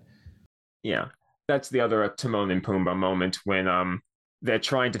like that. Yeah. That's the other Timon and Pumbaa moment when they're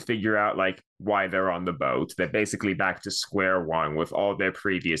trying to figure out why they're on the boat. They're basically back to square one with all their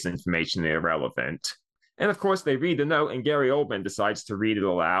previous information irrelevant. And of course, they read the note, and Gary Oldman decides to read it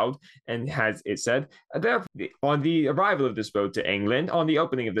aloud, and has it said, on the arrival of this boat to England, on the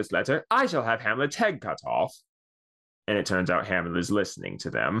opening of this letter, I shall have Hamlet's head cut off. And it turns out Hamlet is listening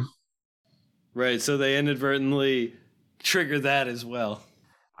to them. Right, so they inadvertently trigger that as well.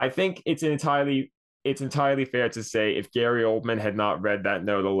 I think it's entirely fair to say if Gary Oldman had not read that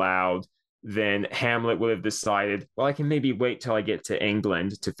note aloud, then Hamlet would have decided, well, I can maybe wait till I get to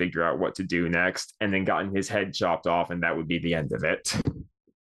England to figure out what to do next, and then gotten his head chopped off, and that would be the end of it.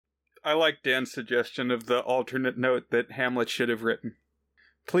 I like Dan's suggestion of the alternate note that Hamlet should have written.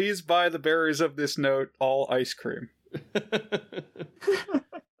 Please buy the bearers of this note all ice cream.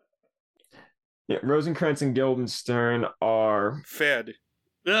 Yeah, Rosencrantz and Guildenstern are fed.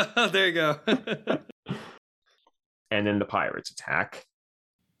 There you go. And then the pirates attack.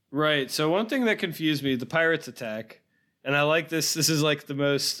 Right. So one thing that confused me, the pirates attack, and I like this. This is the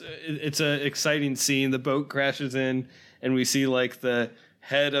most. It's an exciting scene. The boat crashes in, and we see the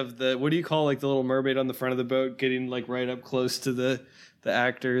head of the. What do you call the Little Mermaid on the front of the boat getting right up close to the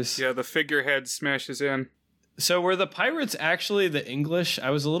actors? Yeah, the figurehead smashes in. So were the pirates actually the English? I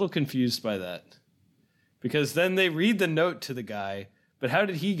was a little confused by that, because then they read the note to the guy. But how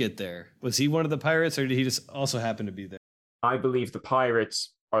did he get there? Was he one of the pirates, or did he just also happen to be there? I believe the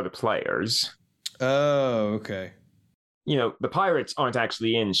pirates are the players. Oh, okay. The pirates aren't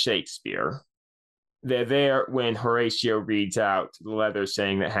actually in Shakespeare. They're there when Horatio reads out the letter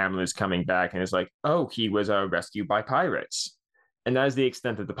saying that Hamlet is coming back, and is like, oh, he was rescued by pirates. And that is the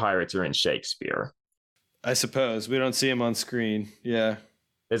extent that the pirates are in Shakespeare. I suppose. We don't see him on screen. Yeah.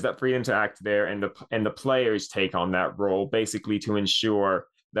 there's that freedom to act there, and the players take on that role basically to ensure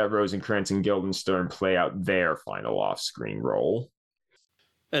that Rosencrantz and Guildenstern play out their final off-screen role.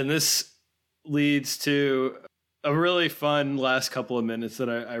 And this leads to a really fun last couple of minutes that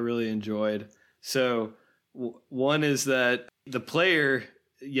I really enjoyed. So one is that the player,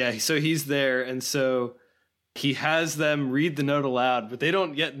 so he's there, and so he has them read the note aloud, but they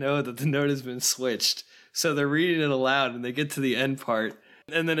don't yet know that the note has been switched. So they're reading it aloud, and they get to the end part,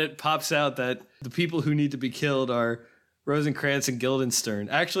 and then it pops out that the people who need to be killed are Rosencrantz and Guildenstern.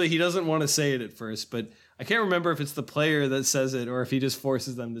 Actually, he doesn't want to say it at first, but I can't remember if it's the player that says it or if he just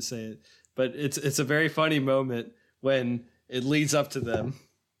forces them to say it. But it's a very funny moment when it leads up to them.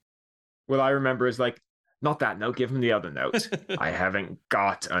 What I remember is like, not that note, give him the other note. I haven't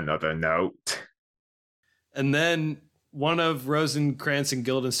got another note. And then one of Rosencrantz and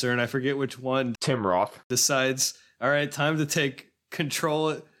Guildenstern, I forget which one, Tim Roth, decides, all right, time to take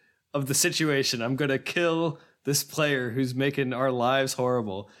control of the situation. I'm going to kill this player who's making our lives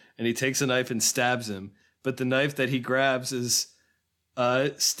horrible. And he takes a knife and stabs him. But the knife that he grabs is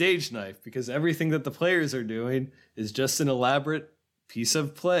a stage knife, because everything that the players are doing is just an elaborate piece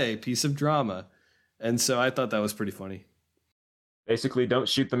of play, piece of drama. And so I thought that was pretty funny. Basically, don't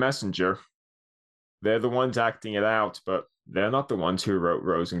shoot the messenger. They're the ones acting it out, but they're not the ones who wrote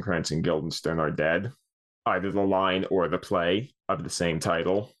Rosencrantz and Guildenstern are dead. Either the line or the play of the same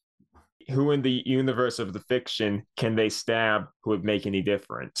title. Who in the universe of the fiction can they stab who would make any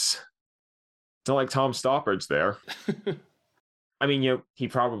difference? It's not like Tom Stoppard's there. I mean, he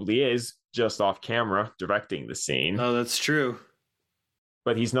probably is just off camera directing the scene. Oh, that's true.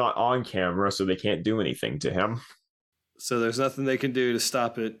 But he's not on camera, so they can't do anything to him. So there's nothing they can do to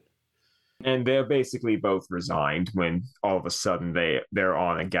stop it. And they're basically both resigned when all of a sudden they're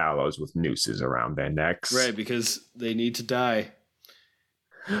on a gallows with nooses around their necks. Right, because they need to die.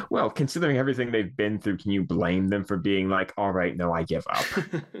 Well, considering everything they've been through, can you blame them for being like, all right, no, I give up?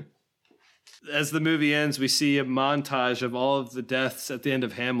 As the movie ends, we see a montage of all of the deaths at the end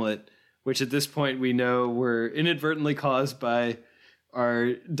of Hamlet, which at this point we know were inadvertently caused by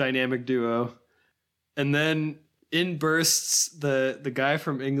our dynamic duo. And then in bursts the guy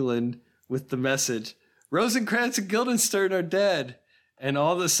from England with the message, Rosencrantz and Guildenstern are dead. And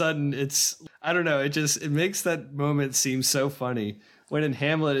all of a sudden it makes that moment seem so funny. When in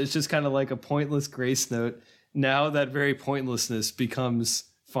Hamlet, it's just kind of like a pointless grace note. Now that very pointlessness becomes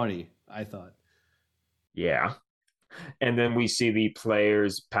funny, I thought. Yeah. And then we see the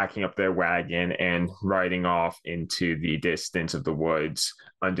players packing up their wagon and riding off into the distance of the woods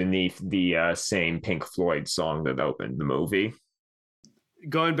underneath the same Pink Floyd song that opened the movie.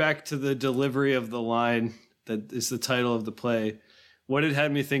 Going back to the delivery of the line that is the title of the play, what it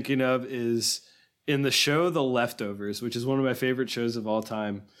had me thinking of is in the show The Leftovers, which is one of my favorite shows of all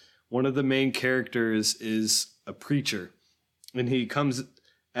time, one of the main characters is a preacher. And he comes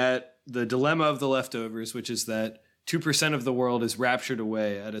at the dilemma of the leftovers, which is that 2% of the world is raptured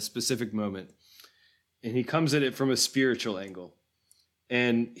away at a specific moment. And he comes at it from a spiritual angle.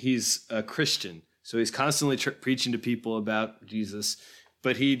 And he's a Christian. So he's constantly preaching to people about Jesus.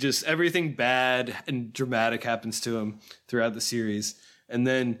 But everything bad and dramatic happens to him throughout the series. And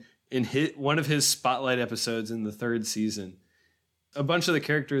then in one of his spotlight episodes in the 3rd season, a bunch of the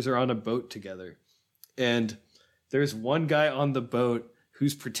characters are on a boat together. And there's one guy on the boat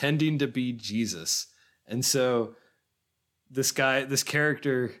who's pretending to be Jesus. And so this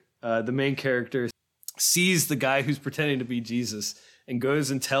character, the main character, sees the guy who's pretending to be Jesus and goes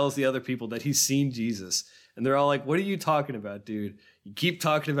and tells the other people that he's seen Jesus. And they're all like, what are you talking about, dude? You keep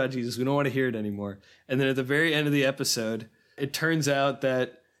talking about Jesus. We don't want to hear it anymore. And then at the very end of the episode, it turns out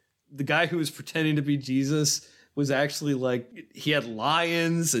that the guy who was pretending to be Jesus was actually like, he had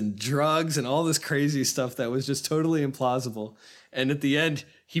lions and drugs and all this crazy stuff that was just totally implausible. And at the end,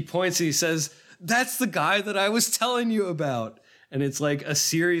 he points and he says, that's the guy that I was telling you about. And it's like a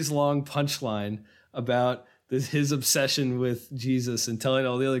series-long punchline about his obsession with Jesus and telling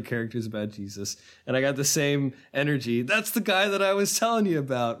all the other characters about Jesus. And I got the same energy. That's the guy that I was telling you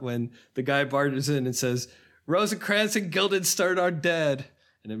about, when the guy barges in and says, Rosencrantz and Guildenstern are dead.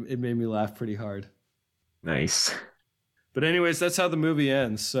 And it made me laugh pretty hard. Nice. But anyways, that's how the movie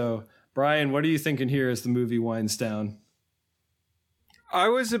ends. So, Brian, what are you thinking here as the movie winds down? I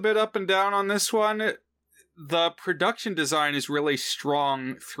was a bit up and down on this one. The production design is really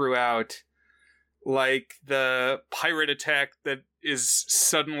strong throughout. Like the pirate attack that is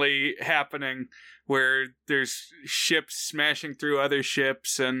suddenly happening, where there's ships smashing through other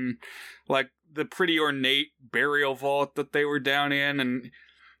ships, and like the pretty ornate burial vault that they were down in, and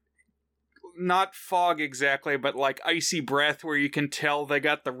not fog exactly, but like icy breath where you can tell they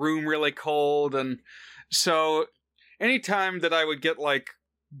got the room really cold. And so anytime that I would get like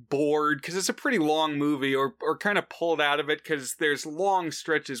bored, because it's a pretty long movie, or kind of pulled out of it because there's long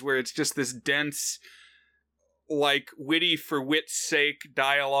stretches where it's just this dense, like witty for wit's sake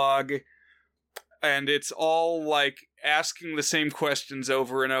dialogue, and it's all like asking the same questions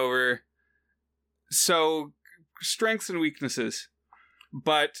over and over. So strengths and weaknesses.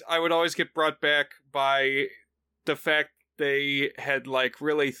 But I would always get brought back by the fact they had like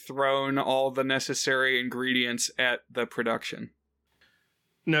really thrown all the necessary ingredients at the production.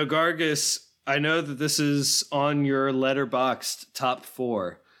 Now, Gargus, I know that this is on your letterboxed top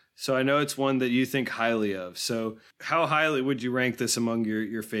 4. So I know it's one that you think highly of. So how highly would you rank this among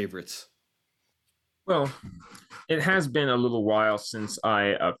your favorites? Well, it has been a little while since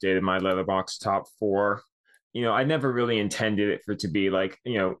I updated my letterbox top 4. I never really intended it for it to be like,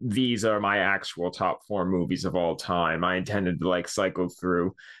 these are my actual top 4 movies of all time. I intended to like cycle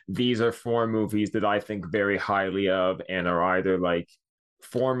through. These are 4 movies that I think very highly of and are either like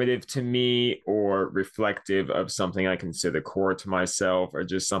formative to me or reflective of something I consider core to myself, or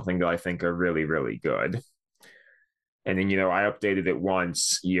just something that I think are really, really good. And then, I updated it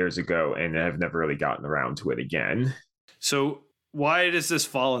once years ago and have never really gotten around to it again. So why does this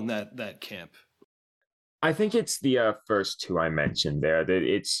fall in that camp? I think it's the first 2 I mentioned there, that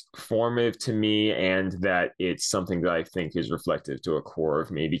it's formative to me and that it's something that I think is reflective to a core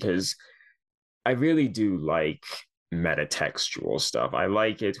of me, because I really do like metatextual stuff. I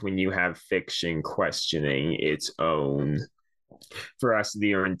like it when you have fiction questioning its own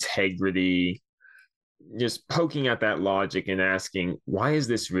veracity or integrity, just poking at that logic and asking, why is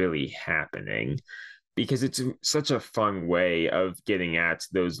this really happening? Because it's such a fun way of getting at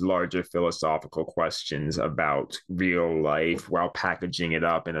those larger philosophical questions about real life while packaging it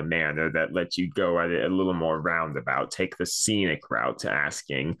up in a manner that lets you go at it a little more roundabout, take the scenic route to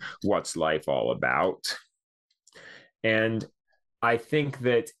asking, what's life all about? And I think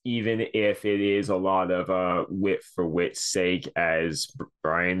that even if it is a lot of wit for wit's sake, as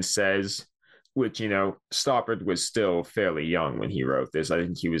Brian says, which, Stoppard was still fairly young when he wrote this. I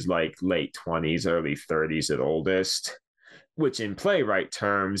think he was like late 20s, early 30s at oldest, which in playwright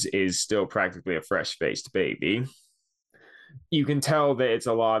terms is still practically a fresh-faced baby. You can tell that it's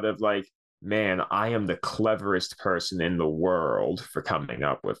a lot of like, man, I am the cleverest person in the world for coming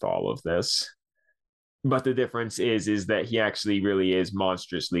up with all of this. But the difference is that he actually really is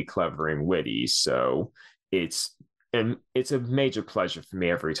monstrously clever and witty. So it's a major pleasure for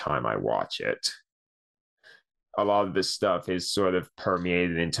me every time I watch it. A lot of this stuff is sort of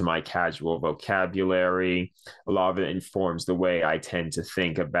permeated into my casual vocabulary. A lot of it informs the way I tend to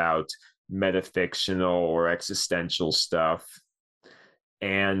think about metafictional or existential stuff.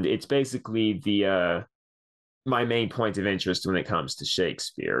 And it's basically my main point of interest when it comes to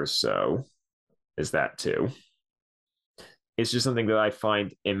Shakespeare. So is that too. It's just something that I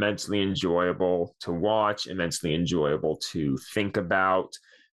find immensely enjoyable to watch, immensely enjoyable to think about,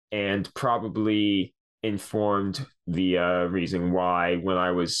 and probably informed the reason why, when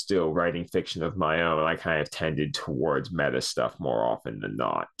I was still writing fiction of my own, I kind of tended towards meta stuff more often than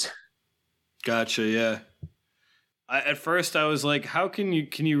not. Gotcha, yeah. At first I was like, how can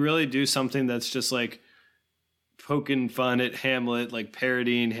you really do something that's just like poking fun at Hamlet, like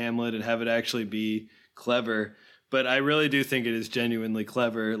parodying Hamlet, and have it actually be clever? But I really do think it is genuinely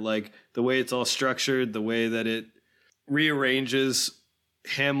clever, like the way it's all structured, the way that it rearranges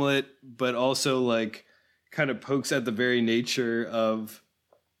Hamlet, but also like kind of pokes at the very nature of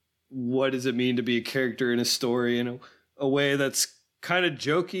what does it mean to be a character in a story in a way that's kind of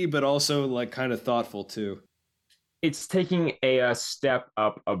jokey, but also like kind of thoughtful too. It's taking a step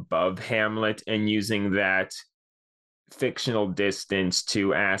up above Hamlet and using that fictional distance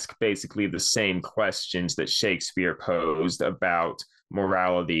to ask basically the same questions that Shakespeare posed about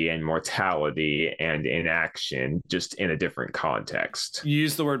morality and mortality and inaction, just in a different context. You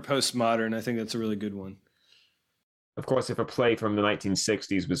use the word postmodern. I think that's a really good one. Of course, if a play from the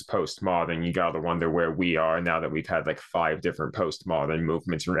 1960s was postmodern, you gotta wonder where we are now that we've had like 5 different postmodern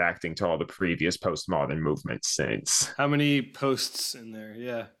movements reacting to all the previous postmodern movements since. How many posts in there?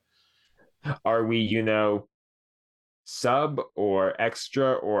 Yeah. Are we, sub or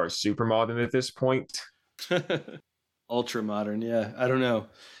extra or super modern at this point? Ultra modern, yeah. I don't know.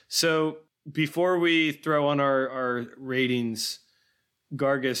 So before we throw on our ratings,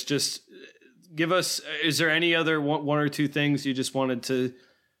 Gargus, just give us, is there any other one or two things you just wanted to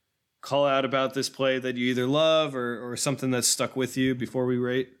call out about this play that you either love or something that's stuck with you before we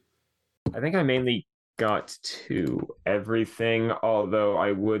rate? I think I mainly got to everything, although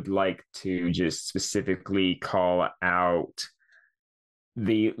I would like to just specifically call out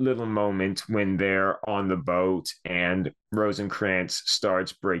the little moment when they're on the boat and Rosencrantz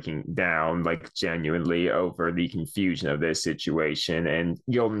starts breaking down, like genuinely over the confusion of this situation. And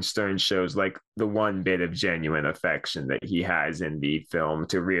Guildenstern shows like the one bit of genuine affection that he has in the film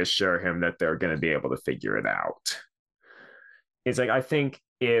to reassure him that they're going to be able to figure it out. It's like, I think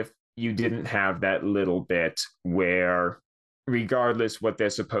if you didn't have that little bit where, regardless what they're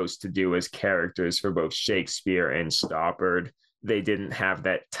supposed to do as characters for both Shakespeare and Stoppard, they didn't have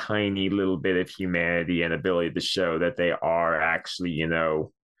that tiny little bit of humanity and ability to show that they are actually,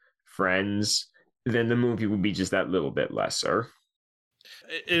 friends, then the movie would be just that little bit lesser.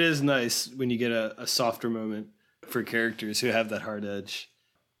 It is nice when you get a softer moment for characters who have that hard edge.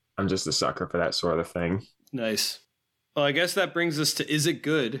 I'm just a sucker for that sort of thing. Nice. Well, I guess that brings us to Is It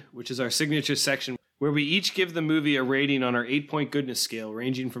Good, which is our signature section, where we each give the movie a rating on our 8-point goodness scale,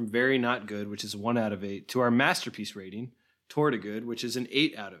 ranging from very not good, which is 1 out of 8, to our masterpiece rating, toward a good, which is an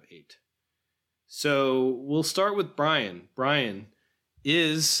 8 out of 8. So we'll start with Brian. Brian,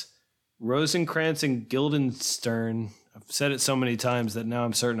 is Rosencrantz and Guildenstern, I've said it so many times that now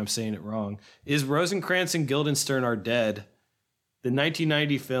I'm certain I'm saying it wrong, is Rosencrantz and Guildenstern Are Dead, the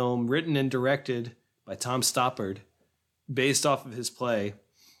 1990 film written and directed by Tom Stoppard, based off of his play,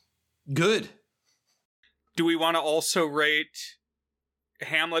 good? Do we want to also rate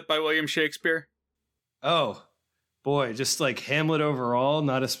Hamlet by William Shakespeare? Oh, boy, just like Hamlet overall,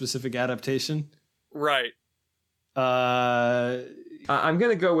 not a specific adaptation? Right. I'm going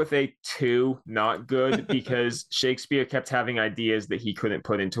to go with a 2, not good, because Shakespeare kept having ideas that he couldn't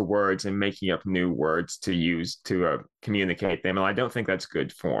put into words and making up new words to use to communicate them, and I don't think that's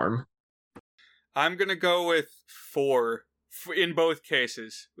good form. I'm going to go with 4 in both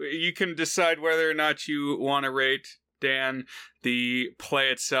cases. You can decide whether or not you want to rate, Dan, the play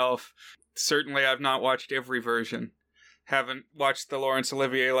itself. Certainly, I've not watched every version. Haven't watched the Laurence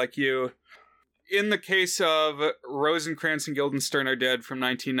Olivier like you. In the case of Rosencrantz and Guildenstern Are Dead from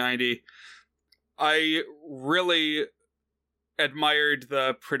 1990, I really admired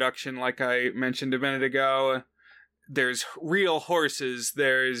the production, like I mentioned a minute ago. There's real horses,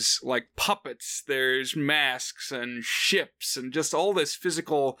 there's like puppets, there's masks and ships and just all this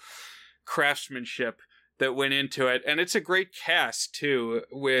physical craftsmanship that went into it. And it's a great cast too,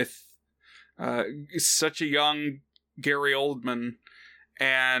 with such a young Gary Oldman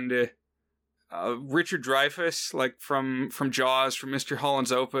and Richard Dreyfuss, like from Jaws, from Mr.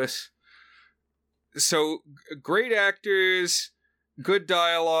 Holland's Opus. So great actors, good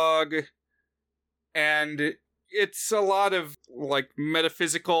dialogue, and it's a lot of like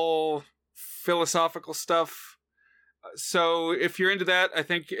metaphysical, philosophical stuff. So if you're into that, I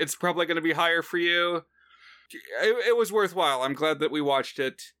think it's probably going to be higher for you. It was worthwhile. I'm glad that we watched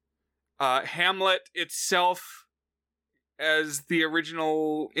it. Hamlet itself, as the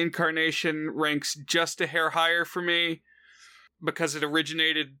original incarnation, ranks just a hair higher for me because it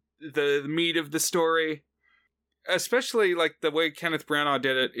originated the meat of the story. Especially like the way Kenneth Branagh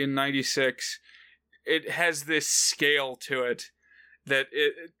did it in 96. It has this scale to it that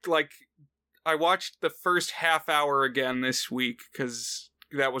it like, I watched the first half hour again this week because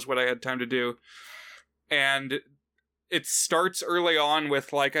that was what I had time to do. And it starts early on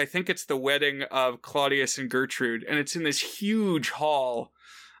with like, I think it's the wedding of Claudius and Gertrude, and it's in this huge hall.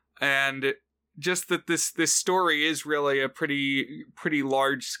 And just that this story is really a pretty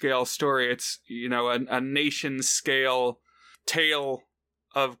large scale story. It's, a nation scale tale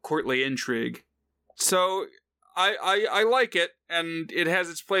of courtly intrigue. So I like it, and it has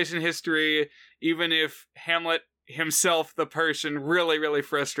its place in history, even if Hamlet himself, the person, really, really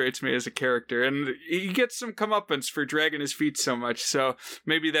frustrates me as a character. And he gets some comeuppance for dragging his feet so much, so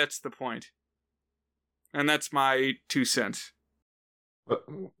maybe that's the point. And that's my 2 cents.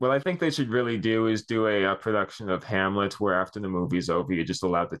 What I think they should really do is do a production of Hamlet where after the movie's over, you're just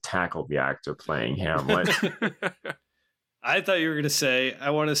allowed to tackle the actor playing Hamlet. I thought you were going to say, I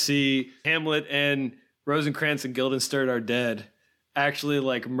want to see Hamlet and Rosencrantz and Guildenstern Are Dead actually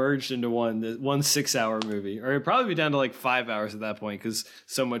like merged into one 6-hour movie. Or it'd probably be down to like 5 hours at that point because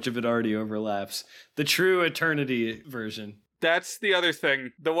so much of it already overlaps. The true eternity version. That's the other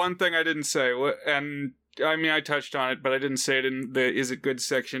thing. The one thing I didn't say, and I mean, I touched on it, but I didn't say it in the Is It Good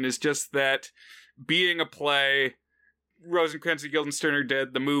section, is just that being a play, Rosencrantz and Guildenstern Are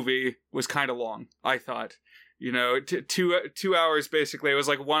Dead, the movie, was kind of long, I thought. 2 hours basically. It was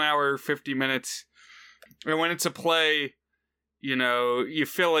like 1 hour, 50 minutes. And when it's a play, you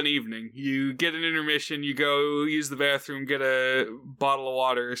fill an evening. You get an intermission, you go use the bathroom, get a bottle of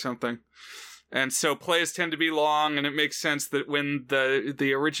water or something. And so plays tend to be long, and it makes sense that when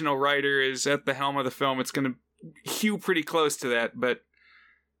the original writer is at the helm of the film, it's going to hew pretty close to that. But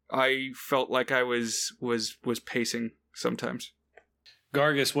I felt like I was pacing sometimes.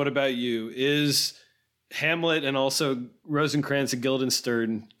 Gargus, what about you? Is Hamlet and also Rosencrantz and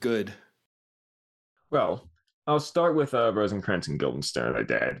Guildenstern good? Well, I'll start with Rosencrantz and Guildenstern are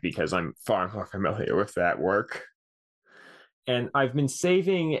dead because I'm far more familiar with that work. And I've been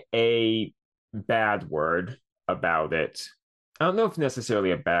saving a bad word about it. I don't know if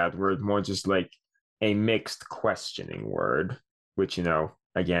necessarily a bad word, more just like a mixed questioning word, which,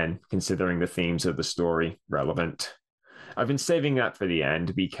 again, considering the themes of the story, relevant. I've been saving that for the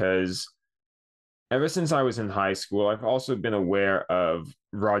end because ever since I was in high school, I've also been aware of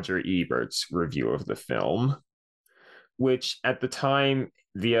Roger Ebert's review of the film, which at the time,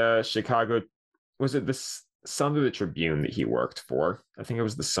 the Chicago, was it the Sun or the Tribune that he worked for? I think it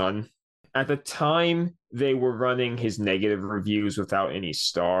was the Sun. At the time, they were running his negative reviews without any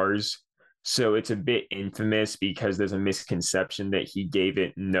stars. So it's a bit infamous because there's a misconception that he gave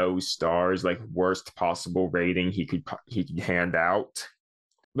it no stars, like worst possible rating he could hand out.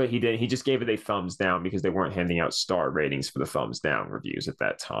 But he didn't. He just gave it a thumbs down because they weren't handing out star ratings for the thumbs down reviews at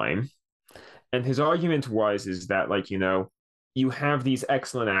that time. And his argument is that, you have these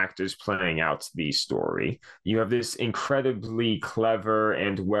excellent actors playing out the story. You have this incredibly clever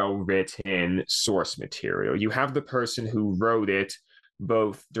and well-written source material. You have the person who wrote it,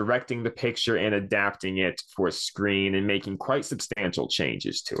 both directing the picture and adapting it for screen and making quite substantial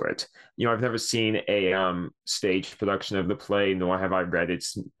changes to it. I've never seen a stage production of the play, nor have I read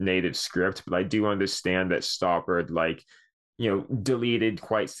its native script, but I do understand that Stoppard, deleted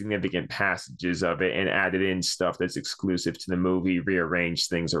quite significant passages of it and added in stuff that's exclusive to the movie, rearranged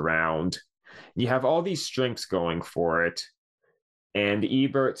things around. You have all these strengths going for it, and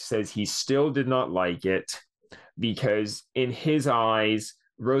Ebert says he still did not like it because in his eyes,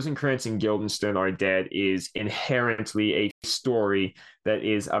 Rosencrantz and Guildenstern Are Dead is inherently a story that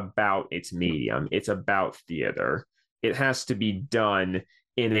is about its medium. It's about theater. It has to be done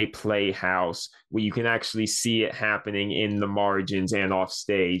in a playhouse where you can actually see it happening in the margins and off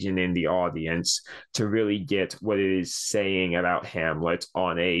stage and in the audience to really get what it is saying about Hamlet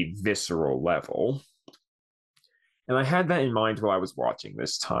on a visceral level. And I had that in mind while I was watching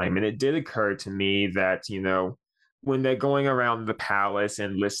this time, and it did occur to me that, when they're going around the palace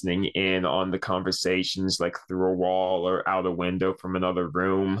and listening in on the conversations like through a wall or out a window from another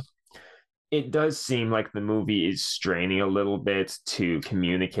room, it does seem like the movie is straining a little bit to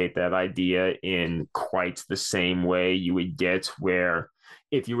communicate that idea in quite the same way you would get where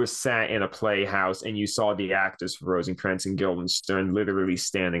if you were sat in a playhouse and you saw the actors for Rosencrantz and Guildenstern literally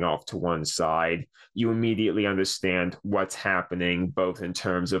standing off to one side, you immediately understand what's happening, both in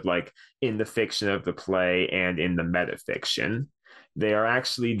terms of in the fiction of the play and in the metafiction. They are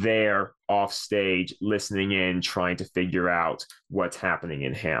actually there off stage, listening in, trying to figure out what's happening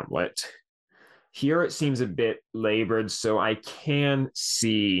in Hamlet. Here it seems a bit labored, so I can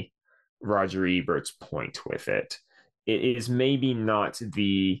see Roger Ebert's point with it. It is maybe not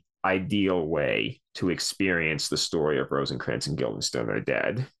the ideal way to experience the story of Rosencrantz and Guildenstern Are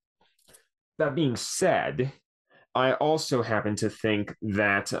Dead. That being said, I also happen to think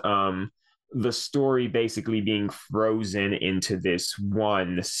that the story basically being frozen into this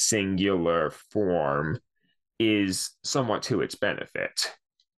one singular form is somewhat to its benefit.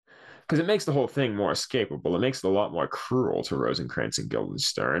 Because it makes the whole thing more escapable. It makes it a lot more cruel to Rosencrantz and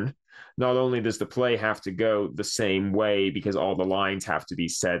Guildenstern. Not only does the play have to go the same way because all the lines have to be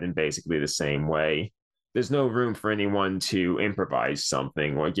said in basically the same way, there's no room for anyone to improvise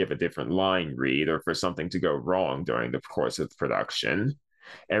something or give a different line read or for something to go wrong during the course of production.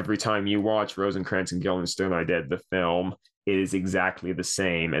 Every time you watch Rosencrantz and Guildenstern Are Dead, the film, it is exactly the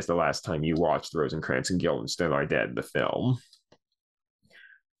same as the last time you watched Rosencrantz and Guildenstern Are Dead, the film.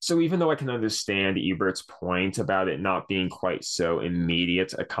 So even though I can understand Ebert's point about it not being quite so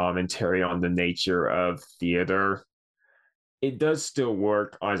immediate a commentary on the nature of theater, it does still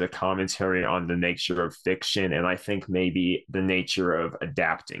work as a commentary on the nature of fiction, and I think maybe the nature of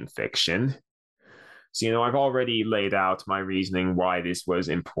adapting fiction. So, I've already laid out my reasoning why this was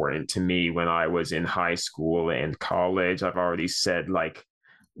important to me when I was in high school and college. I've already said,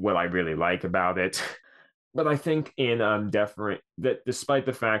 what I really like about it. But I think in that despite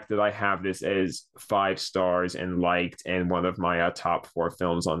the fact that I have this as 5 stars and liked and one of my top 4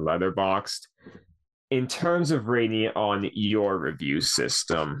 films on Letterboxd, in terms of rating it on your review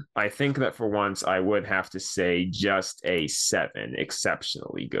system, I think that for once I would have to say just a 7,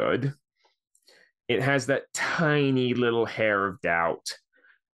 exceptionally good. It has that tiny little hair of doubt.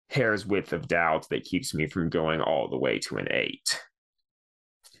 hair's width of doubt that keeps me from going all the way to an 8.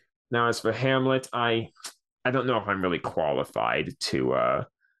 Now, as for Hamlet, I don't know if I'm really qualified to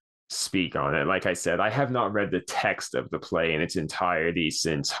speak on it. Like I said, I have not read the text of the play in its entirety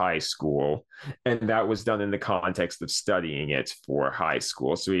since high school, and that was done in the context of studying it for high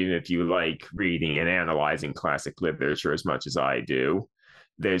school. So even if you like reading and analyzing classic literature as much as I do,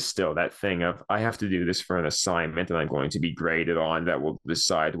 there's still that thing of, I have to do this for an assignment and I'm going to be graded on that will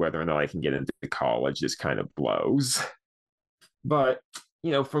decide whether or not I can get into college. This kind of blows. But,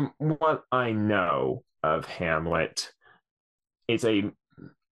 from what I know of Hamlet, it's a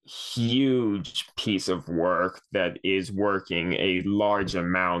huge piece of work that is working a large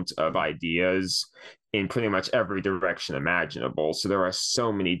amount of ideas in pretty much every direction imaginable. So there are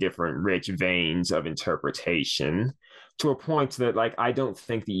so many different rich veins of interpretation, to a point that, like, I don't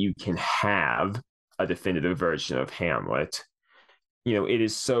think that you can have a definitive version of Hamlet. It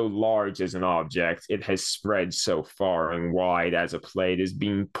is so large as an object. It has spread so far and wide as a play. It is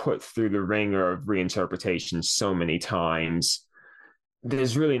being put through the ringer of reinterpretation so many times.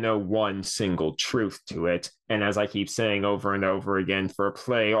 There's really no one single truth to it. And as I keep saying over and over again, for a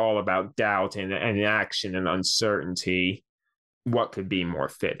play all about doubt and action and uncertainty, what could be more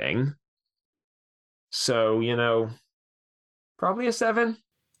fitting? So, probably a 7.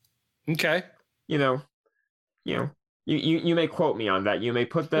 Okay. You may quote me on that. You may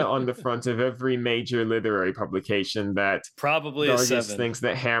put that on the front of every major literary publication that probably Gargus a 7 thinks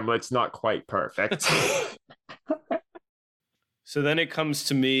that Hamlet's not quite perfect. So then it comes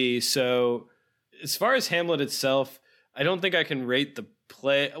to me. So as far as Hamlet itself, I don't think I can rate the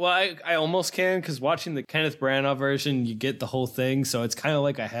play. Well, I almost can, because watching the Kenneth Branagh version, you get the whole thing. So it's kind of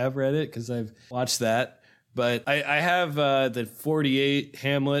like I have read it because I've watched that. But I have the 48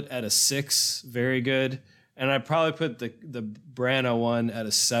 Hamlet at a 6, very good. And I probably put the Branagh one at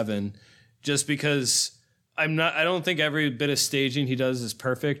a 7, just because I don't think every bit of staging he does is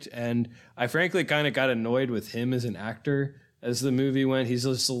perfect. And I frankly kind of got annoyed with him as an actor as the movie went. He's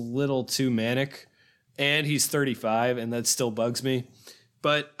just a little too manic, and he's 35, and that still bugs me.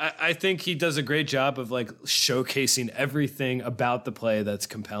 But I think he does a great job of like showcasing everything about the play that's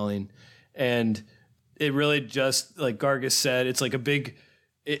compelling. And it really just, like Gargus said, it's like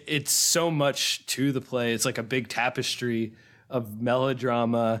it's so much to the play. It's like a big tapestry of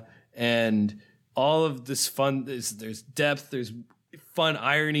melodrama and all of this fun. There's depth, there's fun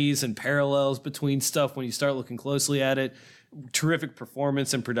ironies and parallels between stuff when you start looking closely at it. Terrific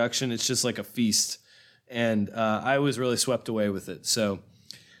performance and production. It's just like a feast. And I was really swept away with it. So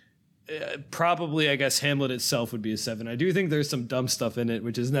probably, I guess, Hamlet itself would be a 7. I do think there's some dumb stuff in it,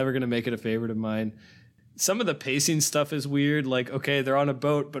 which is never going to make it a favorite of mine. Some of the pacing stuff is weird. Like, okay, they're on a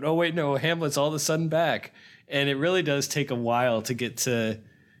boat, but oh wait, no, Hamlet's all of a sudden back. And it really does take a while to get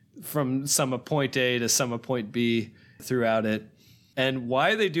from some point A to some point B throughout it. And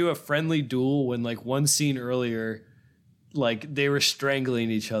why they do a friendly duel when, like, one scene earlier, like, they were strangling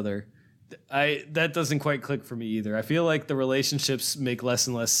each other, that doesn't quite click for me either. I feel like the relationships make less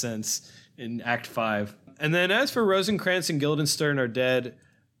and less sense in Act 5. And then as for Rosencrantz and Guildenstern are dead,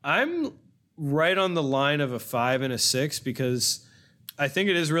 I'm right on the line of a 5 and a 6, because I think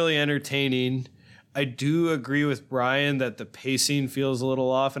it is really entertaining. I do agree with Brian that the pacing feels a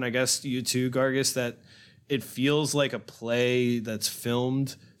little off, and I guess you too, Gargus, that it feels like a play that's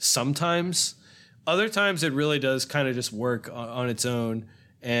filmed sometimes. Other times it really does kind of just work on its own.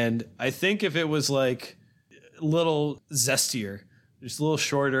 And I think if it was like a little zestier, just a little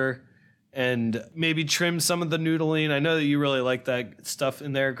shorter, and maybe trim some of the noodling. I know that you really like that stuff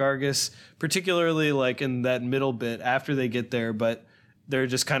in there, Gargus, particularly like in that middle bit after they get there, but they're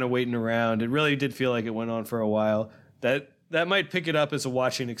just kind of waiting around. It really did feel like it went on for a while. That might pick it up as a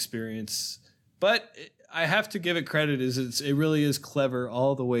watching experience. But I have to give it credit, it really is clever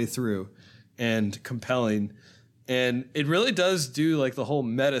all the way through and compelling. And it really does do like the whole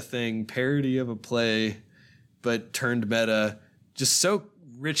meta thing, parody of a play, but turned meta, just so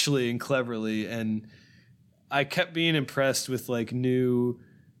richly and cleverly. And I kept being impressed with like new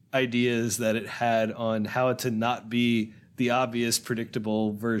ideas that it had on how to not be the obvious,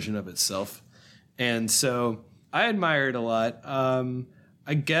 predictable version of itself. And so I admire it a lot.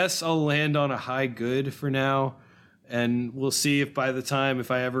 I guess I'll land on a high good for now. And we'll see if by the time, if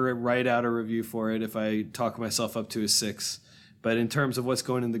I ever write out a review for it, if I talk myself up to a 6. But in terms of what's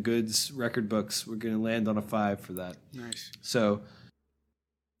going in the goods record books, we're going to land on a 5 for that. Nice. So,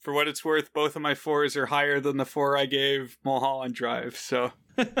 for what it's worth, both of my 4s are higher than the 4 I gave Mulholland Drive. So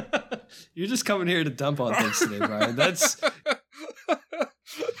you're just coming here to dump on things today, Brian. That's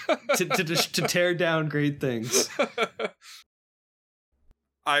to tear down great things.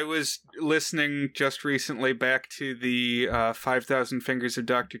 I was listening just recently back to the 5,000 Fingers of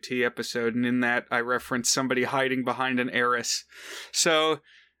Dr. T episode, and in that I referenced somebody hiding behind an heiress. So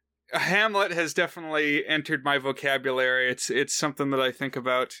Hamlet has definitely entered my vocabulary. It's something that I think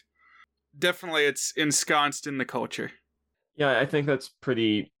about. Definitely it's ensconced in the culture. Yeah, I think that's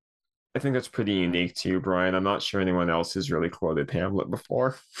pretty unique to you, Brian. I'm not sure anyone else has really quoted Hamlet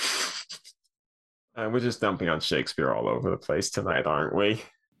before. We're just dumping on Shakespeare all over the place tonight, aren't we?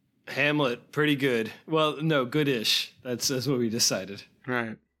 Hamlet, pretty good. Well, no, good-ish. That's what we decided.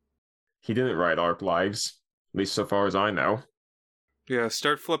 Right. He didn't write our lives, at least so far as I know. Yeah,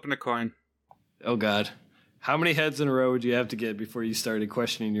 start flipping a coin. Oh, God. How many heads in a row would you have to get before you started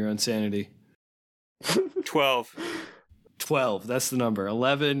questioning your own sanity? 12. 12, that's the number.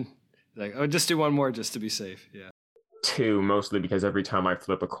 11, like, oh, just do one more just to be safe. Yeah. 2, mostly because every time I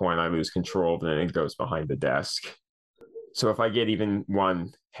flip a coin, I lose control, and then it goes behind the desk. So if I get even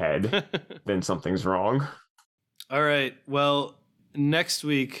 1 head, then something's wrong. All right. Well, next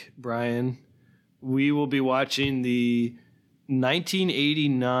week, Brian, we will be watching the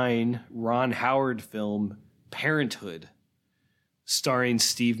 1989 Ron Howard film, Parenthood, starring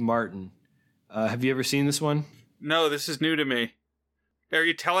Steve Martin. Have you ever seen this one? No, this is new to me. Are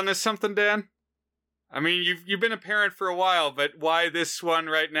you telling us something, Dan? I mean, you've been a parent for a while, but why this one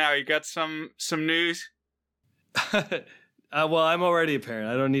right now? You got some news? Well, I'm already a parent.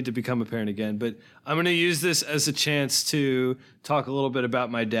 I don't need to become a parent again, but I'm going to use this as a chance to talk a little bit about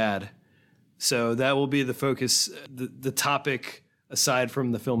my dad. So that will be the focus, the topic aside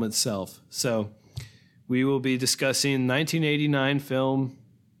from the film itself. So we will be discussing 1989 film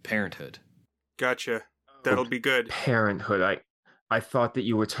Parenthood. Gotcha. That'll be good. Parenthood. I thought that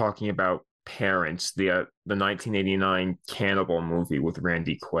you were talking about Parents, the 1989 cannibal movie with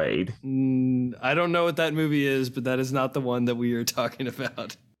Randy Quaid. I don't know what that movie is, but that is not the one that we are talking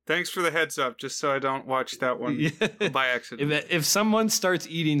about. Thanks for the heads up, just so I don't watch that one by accident. If someone starts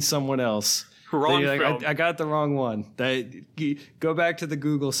eating someone else, wrong film. Like, I got the wrong one. Go back to the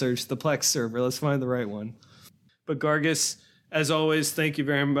Google search, the Plex server. Let's find the right one. But Gargus, as always, thank you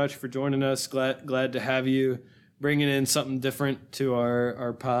very much for joining us. Glad to have you bringing in something different to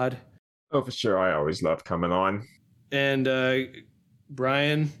our pod. Oh, for sure. I always love coming on. And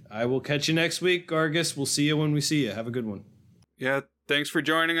Brian, I will catch you next week. Gargus, we'll see you when we see you. Have a good one. Yeah, thanks for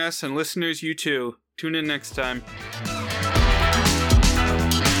joining us. And listeners, you too. Tune in next time.